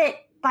think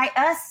that by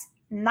us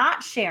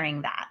not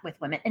sharing that with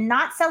women and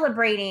not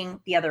celebrating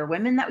the other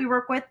women that we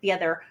work with, the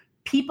other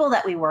people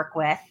that we work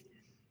with,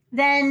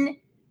 then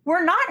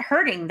we're not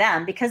hurting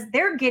them, because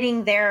they're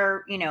getting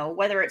their,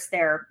 whether it's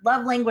their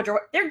love language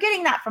or they're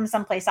getting that from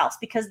someplace else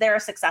because they're a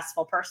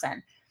successful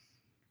person.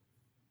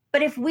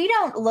 But if we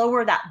don't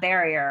lower that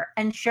barrier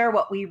and share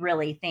what we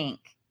really think,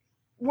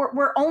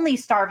 we're only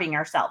starving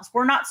ourselves.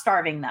 We're not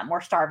starving them.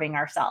 We're starving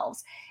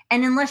ourselves.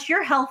 And unless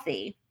you're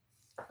healthy,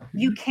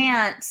 you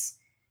can't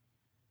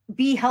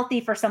be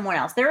healthy for someone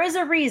else. There is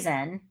a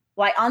reason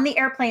why on the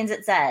airplanes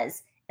it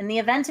says, in the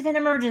event of an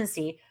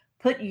emergency,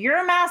 put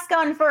your mask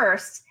on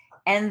first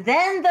and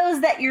then those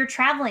that you're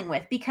traveling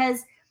with.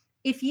 Because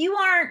if you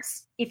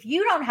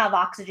don't have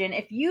oxygen,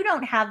 if you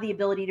don't have the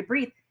ability to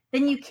breathe,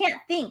 then you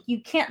can't think,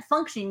 you can't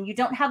function, you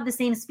don't have the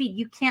same speed,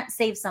 you can't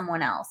save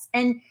someone else.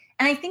 And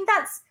I think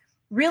that's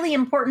really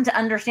important to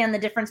understand the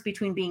difference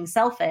between being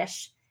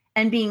selfish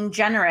and being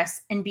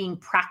generous and being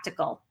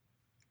practical.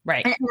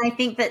 Right. And I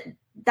think that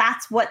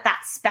that's what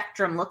that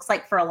spectrum looks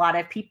like for a lot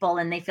of people.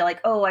 And they feel like,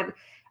 oh,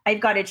 I've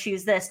got to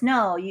choose this.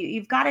 No,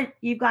 you've got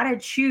to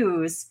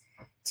choose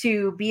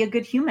to be a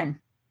good human.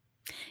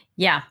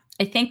 Yeah.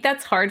 I think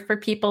that's hard for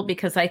people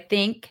because I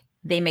think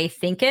they may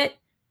think it,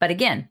 but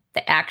again,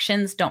 the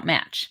actions don't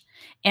match.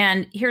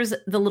 And here's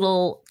the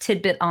little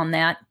tidbit on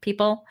that,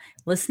 people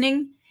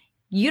listening.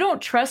 You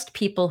don't trust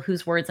people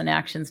whose words and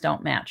actions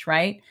don't match,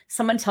 right?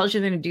 Someone tells you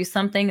they're going to do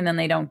something and then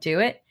they don't do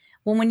it.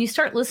 Well, when you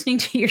start listening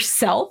to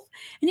yourself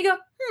and you go,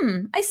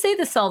 I say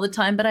this all the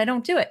time, but I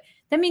don't do it.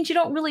 That means you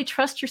don't really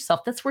trust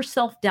yourself. That's where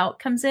self-doubt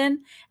comes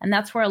in. And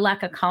that's where a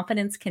lack of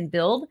confidence can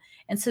build.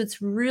 And so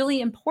it's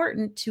really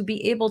important to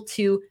be able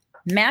to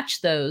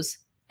match those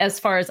as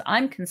far as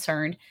I'm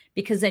concerned,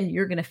 because then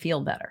you're going to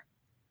feel better.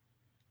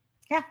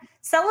 Yeah.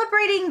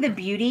 Celebrating the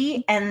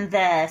beauty and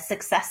the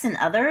success in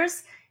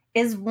others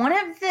is one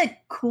of the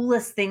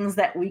coolest things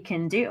that we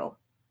can do.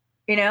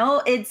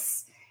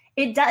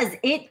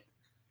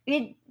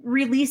 It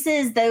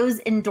releases those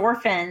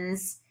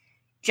endorphins,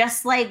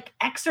 just like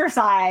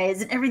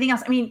exercise and everything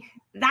else. I mean,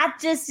 that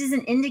just is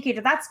an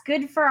indicator. That's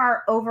good for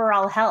our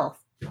overall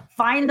health.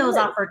 Find those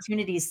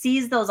opportunities,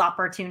 seize those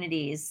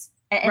opportunities,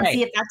 and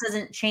see if that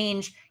doesn't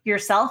change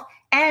yourself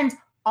and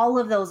all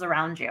of those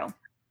around you.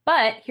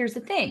 But here's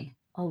the thing.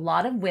 A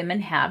lot of women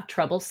have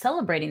trouble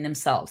celebrating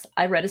themselves.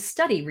 I read a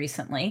study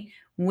recently.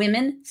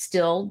 Women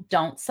still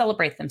don't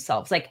celebrate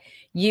themselves. Like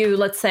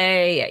let's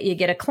say you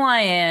get a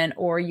client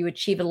or you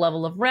achieve a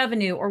level of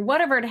revenue or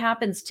whatever it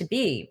happens to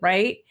be,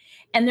 right?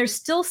 And there's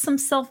still some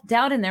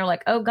self-doubt in there,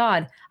 like, oh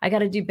God, I got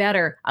to do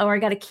better, or I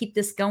got to keep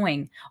this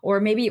going. Or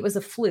maybe it was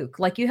a fluke.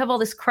 Like you have all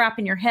this crap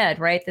in your head,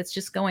 right? That's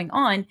just going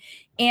on.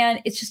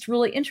 And it's just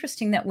really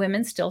interesting that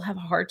women still have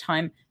a hard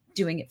time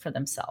doing it for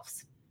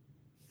themselves.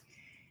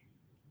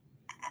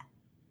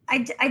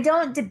 I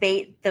don't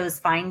debate those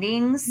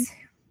findings.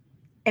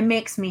 It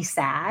makes me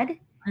sad,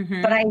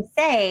 but I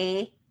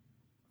say,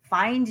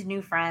 find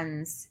new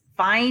friends,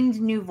 find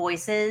new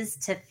voices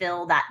to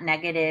fill that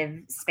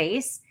negative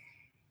space.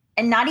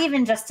 And not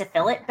even just to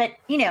fill it, but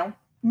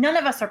none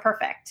of us are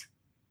perfect.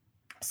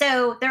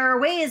 So there are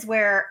ways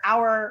where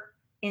our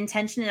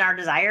intention and our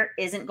desire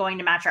isn't going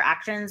to match our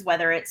actions,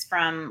 whether it's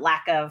from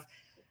lack of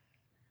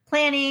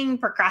planning,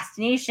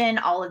 procrastination,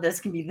 all of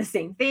this can be the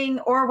same thing,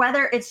 or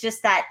whether it's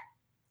just that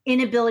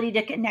inability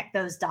to connect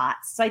those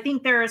dots. So I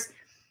think there's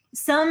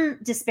some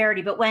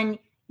disparity, but when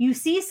you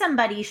see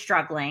somebody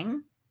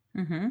struggling,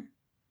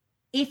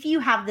 if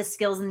you have the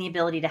skills and the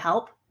ability to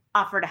help,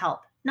 offer to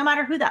help, no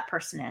matter who that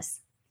person is.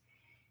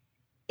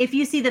 If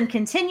you see them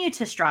continue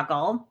to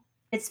struggle,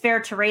 it's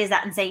fair to raise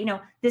that and say,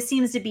 this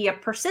seems to be a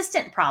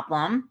persistent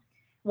problem.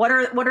 What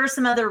are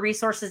some other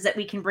resources that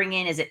we can bring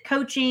in? Is it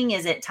coaching?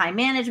 Is it time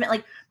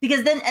management?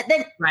 Because then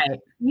right.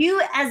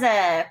 You as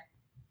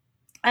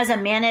a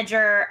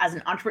manager, as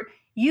an entrepreneur,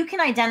 you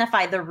can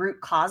identify the root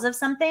cause of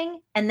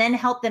something and then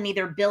help them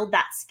either build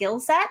that skill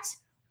set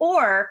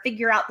or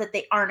figure out that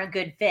they aren't a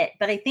good fit.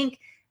 But I think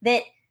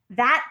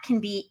that can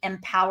be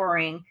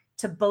empowering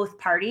to both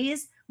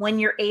parties when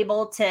you're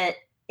able to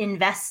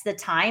invest the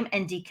time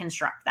and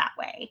deconstruct that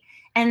way.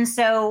 And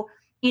so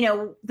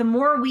the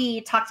more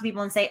we talk to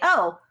people and say,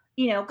 oh,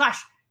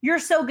 gosh, you're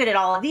so good at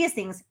all of these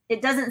things,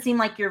 it doesn't seem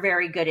like you're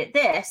very good at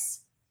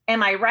this.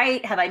 Am I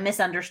right? Have I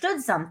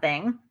misunderstood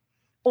something?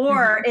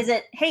 Or is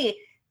it, hey,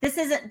 this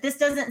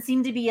doesn't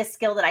seem to be a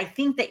skill that I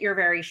think that you're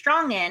very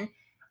strong in.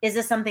 Is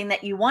this something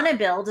that you want to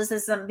build? Is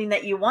this something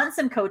that you want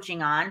some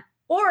coaching on?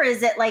 Or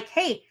is it like,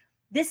 hey,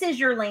 this is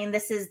your lane,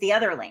 this is the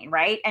other lane,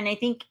 right? And I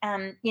think,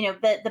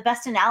 the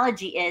best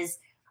analogy is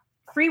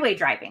freeway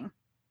driving.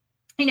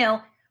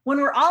 When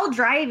we're all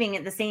driving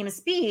at the same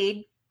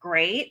speed,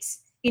 great.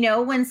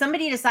 When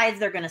somebody decides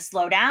they're going to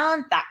slow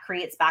down, that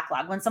creates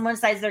backlog. When someone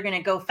decides they're going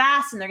to go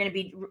fast and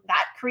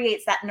that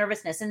creates that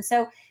nervousness. And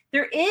so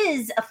there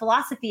is a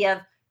philosophy of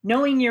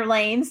knowing your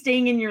lane,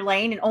 staying in your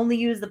lane, and only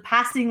use the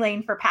passing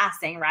lane for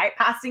passing, right?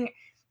 Passing.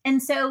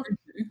 And so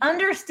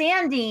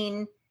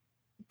understanding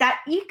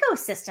that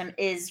ecosystem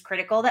is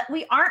critical, that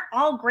we aren't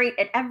all great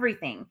at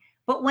everything.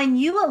 But when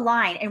you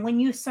align and when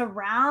you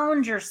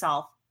surround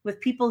yourself with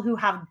people who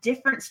have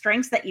different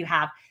strengths that you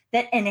have,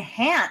 that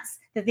enhance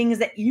the things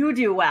that you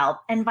do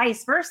well, and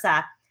vice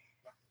versa,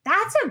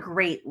 that's a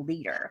great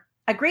leader.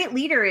 A great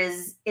leader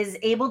is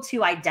able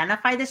to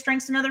identify the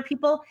strengths in other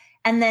people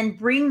and then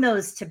bring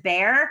those to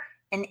bear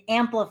and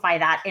amplify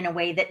that in a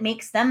way that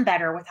makes them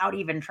better without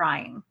even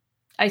trying.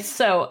 I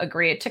so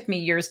agree. It took me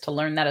years to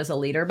learn that as a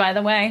leader, by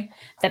the way,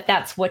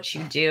 that's what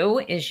you do,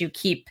 is you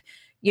keep,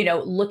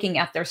 looking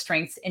at their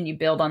strengths and you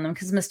build on them,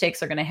 because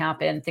mistakes are going to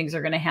happen. Things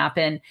are going to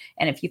happen.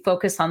 And if you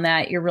focus on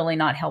that, you're really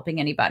not helping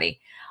anybody.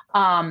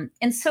 And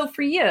so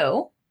for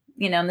you,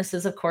 and this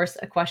is, of course,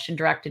 a question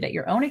directed at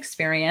your own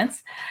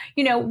experience,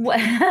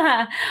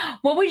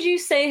 what would you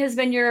say has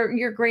been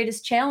your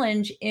greatest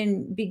challenge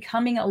in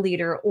becoming a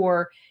leader,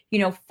 or,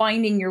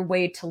 finding your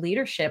way to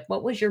leadership?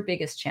 What was your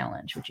biggest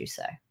challenge, would you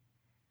say?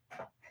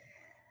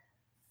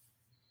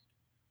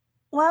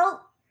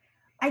 Well,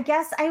 I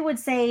guess I would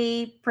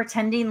say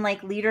pretending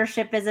like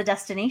leadership is a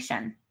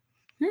destination.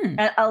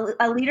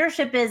 A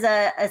leadership is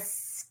a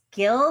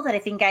skill that I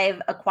think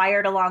I've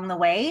acquired along the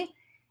way.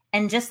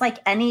 And just like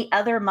any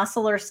other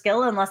muscle or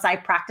skill, unless I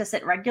practice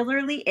it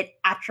regularly, it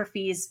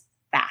atrophies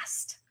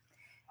fast.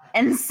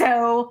 And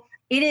so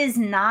it is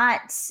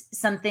not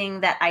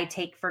something that I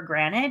take for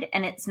granted.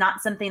 And it's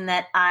not something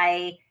that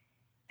I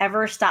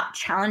ever stop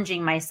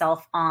challenging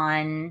myself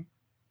on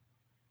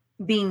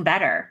being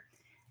better.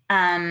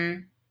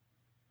 And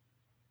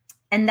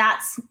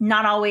that's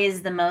not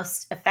always the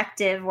most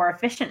effective or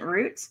efficient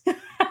route.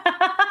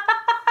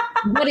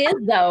 What is,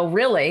 though,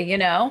 really,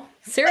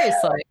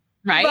 seriously,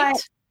 right?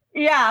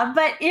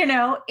 But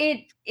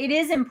it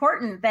is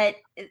important that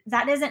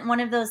isn't one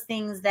of those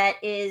things that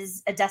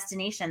is a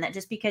destination, that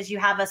just because you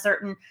have a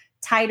certain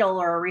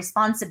title or a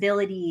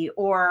responsibility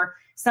or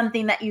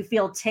something that you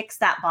feel ticks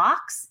that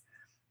box,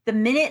 the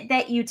minute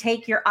that you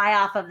take your eye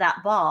off of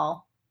that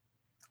ball,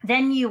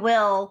 then you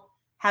will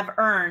have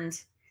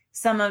earned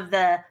some of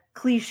the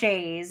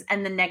cliches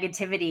and the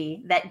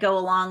negativity that go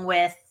along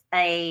with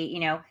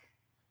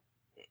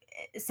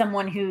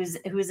someone who's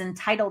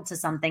entitled to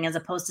something, as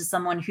opposed to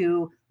someone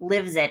who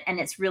lives it and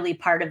it's really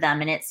part of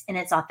them and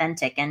it's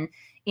authentic. And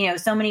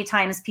so many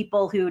times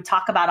people who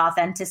talk about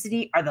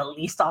authenticity are the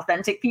least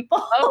authentic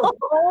people.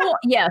 Oh,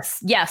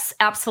 yes,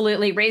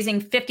 absolutely. Raising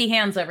 50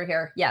 hands over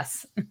here.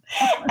 Yes.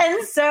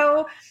 And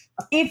so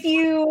if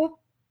you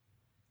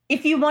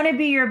want to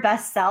be your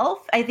best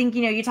self, I think,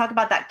 you talk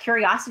about that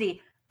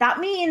curiosity. That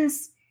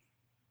means,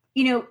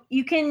 you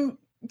can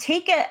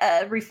take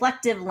a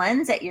reflective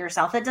lens at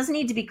yourself. It doesn't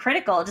need to be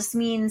critical. It just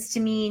means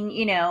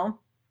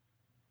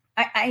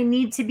I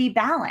need to be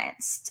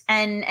balanced,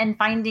 and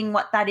finding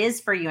what that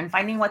is for you, and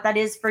finding what that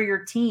is for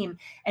your team,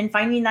 and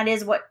finding that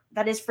is what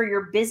that is for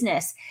your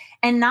business,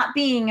 and not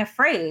being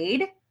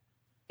afraid,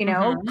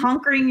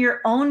 conquering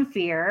your own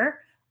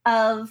fear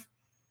of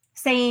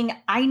saying,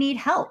 I need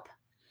help.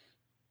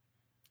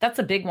 That's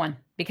a big one,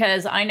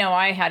 because I know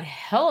I had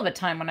hell of a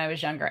time when I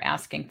was younger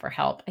asking for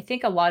help. I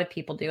think a lot of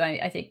people do.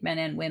 I think men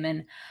and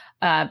women,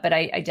 but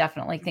I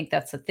definitely think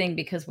that's a thing,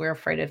 because we're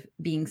afraid of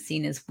being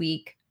seen as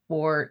weak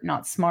or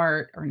not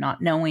smart or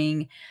not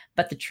knowing.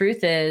 But the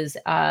truth is,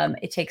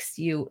 it takes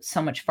you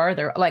so much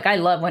farther. Like, I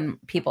love when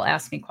people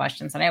ask me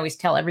questions, and I always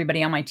tell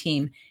everybody on my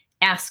team,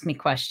 ask me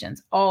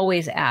questions.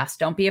 Always ask.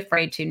 Don't be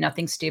afraid to.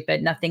 Nothing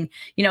stupid, nothing,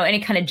 any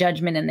kind of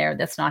judgment in there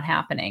that's not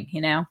happening,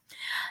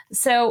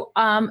 So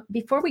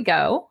before we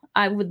go,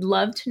 I would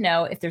love to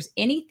know if there's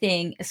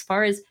anything as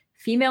far as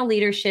female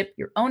leadership,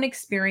 your own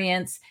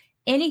experience,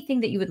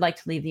 anything that you would like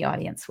to leave the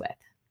audience with.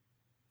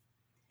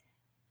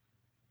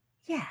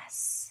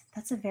 Yes,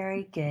 that's a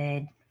very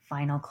good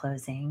final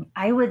closing.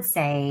 I would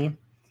say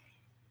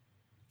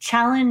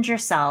challenge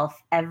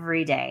yourself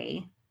every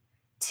day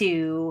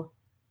to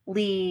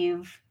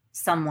leave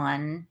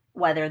someone,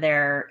 whether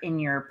they're in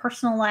your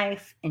personal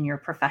life, in your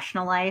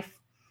professional life,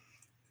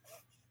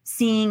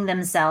 seeing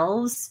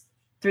themselves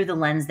through the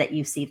lens that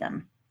you see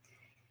them.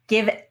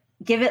 Give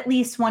at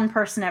least one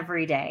person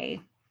every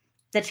day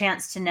the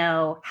chance to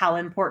know how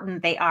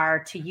important they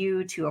are to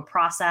you, to a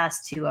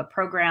process, to a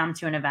program,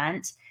 to an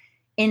event.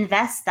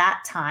 Invest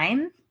that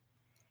time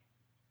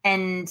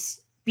and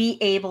be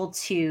able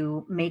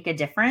to make a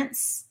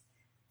difference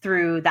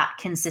through that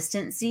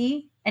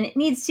consistency. And it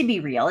needs to be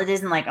real. It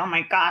isn't like, oh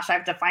my gosh, I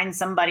have to find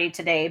somebody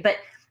today. But,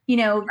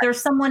 there's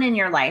someone in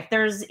your life.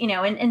 There's,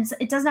 and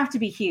it doesn't have to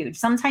be huge.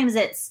 Sometimes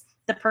it's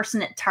the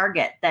person at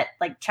Target that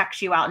like checks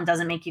you out and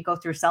doesn't make you go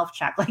through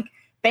self-check. Like,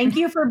 thank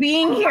you for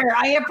being here.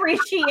 I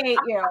appreciate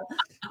you,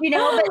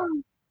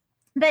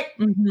 but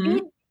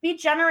be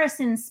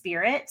generous in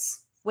spirit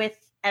with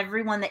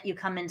everyone that you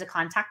come into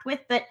contact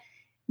with, but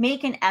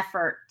make an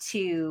effort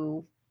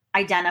to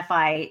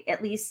identify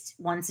at least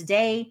once a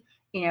day,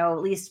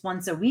 at least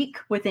once a week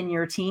within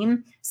your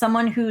team,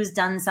 someone who's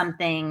done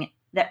something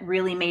that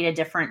really made a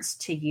difference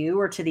to you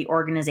or to the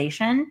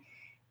organization,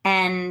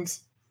 and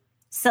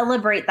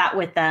celebrate that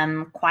with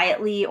them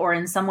quietly or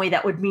in some way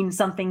that would mean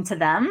something to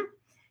them.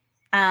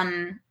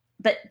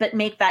 But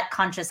make that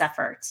conscious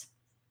effort.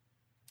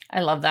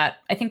 I love that.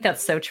 I think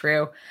that's so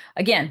true.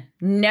 Again,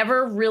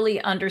 never really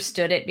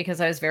understood it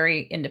because I was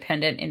very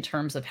independent in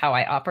terms of how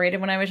I operated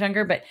when I was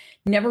younger, but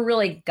never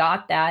really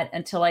got that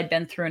until I'd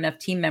been through enough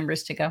team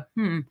members to go,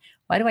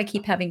 why do I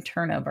keep having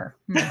turnover?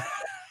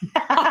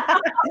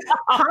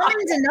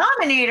 Common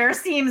denominator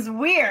seems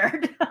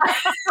weird.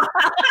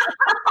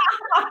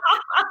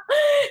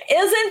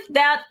 Isn't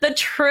that the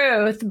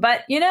truth?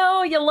 But you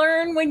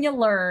learn when you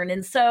learn.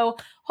 And so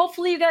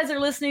hopefully you guys are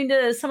listening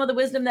to some of the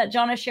wisdom that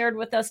Jonna shared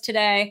with us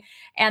today,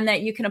 and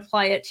that you can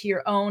apply it to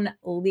your own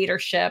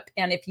leadership.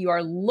 And if you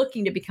are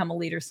looking to become a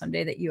leader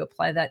someday, that you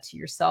apply that to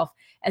yourself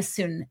as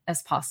soon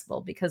as possible,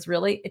 because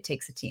really it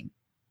takes a team.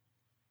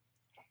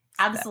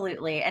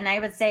 Absolutely. And I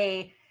would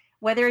say,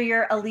 whether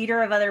you're a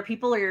leader of other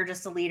people or you're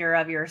just a leader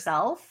of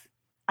yourself,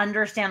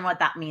 understand what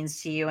that means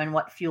to you and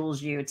what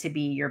fuels you to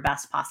be your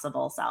best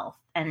possible self.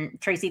 And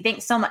Tracy,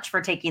 thanks so much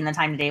for taking the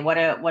time today. What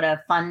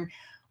a fun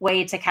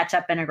way to catch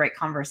up in a great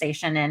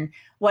conversation, and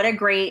what a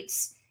great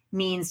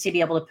means to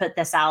be able to put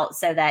this out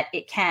so that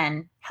it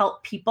can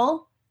help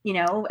people,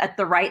 at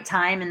the right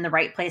time, in the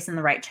right place, in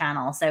the right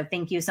channel. So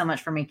thank you so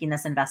much for making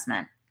this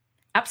investment.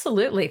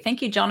 Absolutely.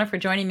 Thank you, Jonna, for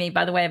joining me.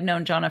 By the way, I've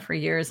known Jonna for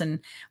years, and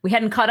we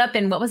hadn't caught up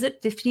in,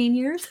 15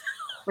 years?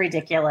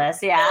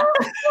 Ridiculous. Yeah.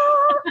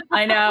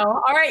 I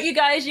know. All right, you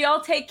guys, you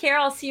all take care.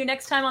 I'll see you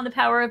next time on The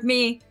Power of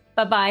Me.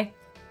 Bye-bye.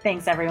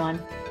 Thanks, everyone.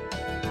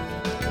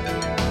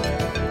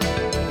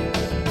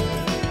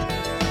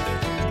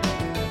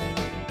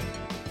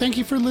 Thank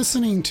you for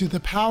listening to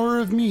The Power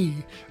of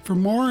Me. For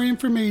more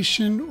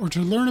information or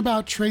to learn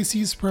about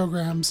Tracy's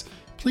programs,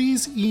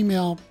 please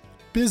email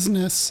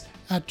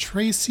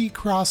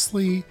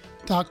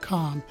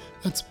business@tracycrossley.com.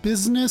 That's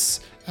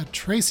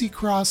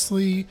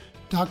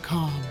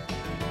business@tracycrossley.com.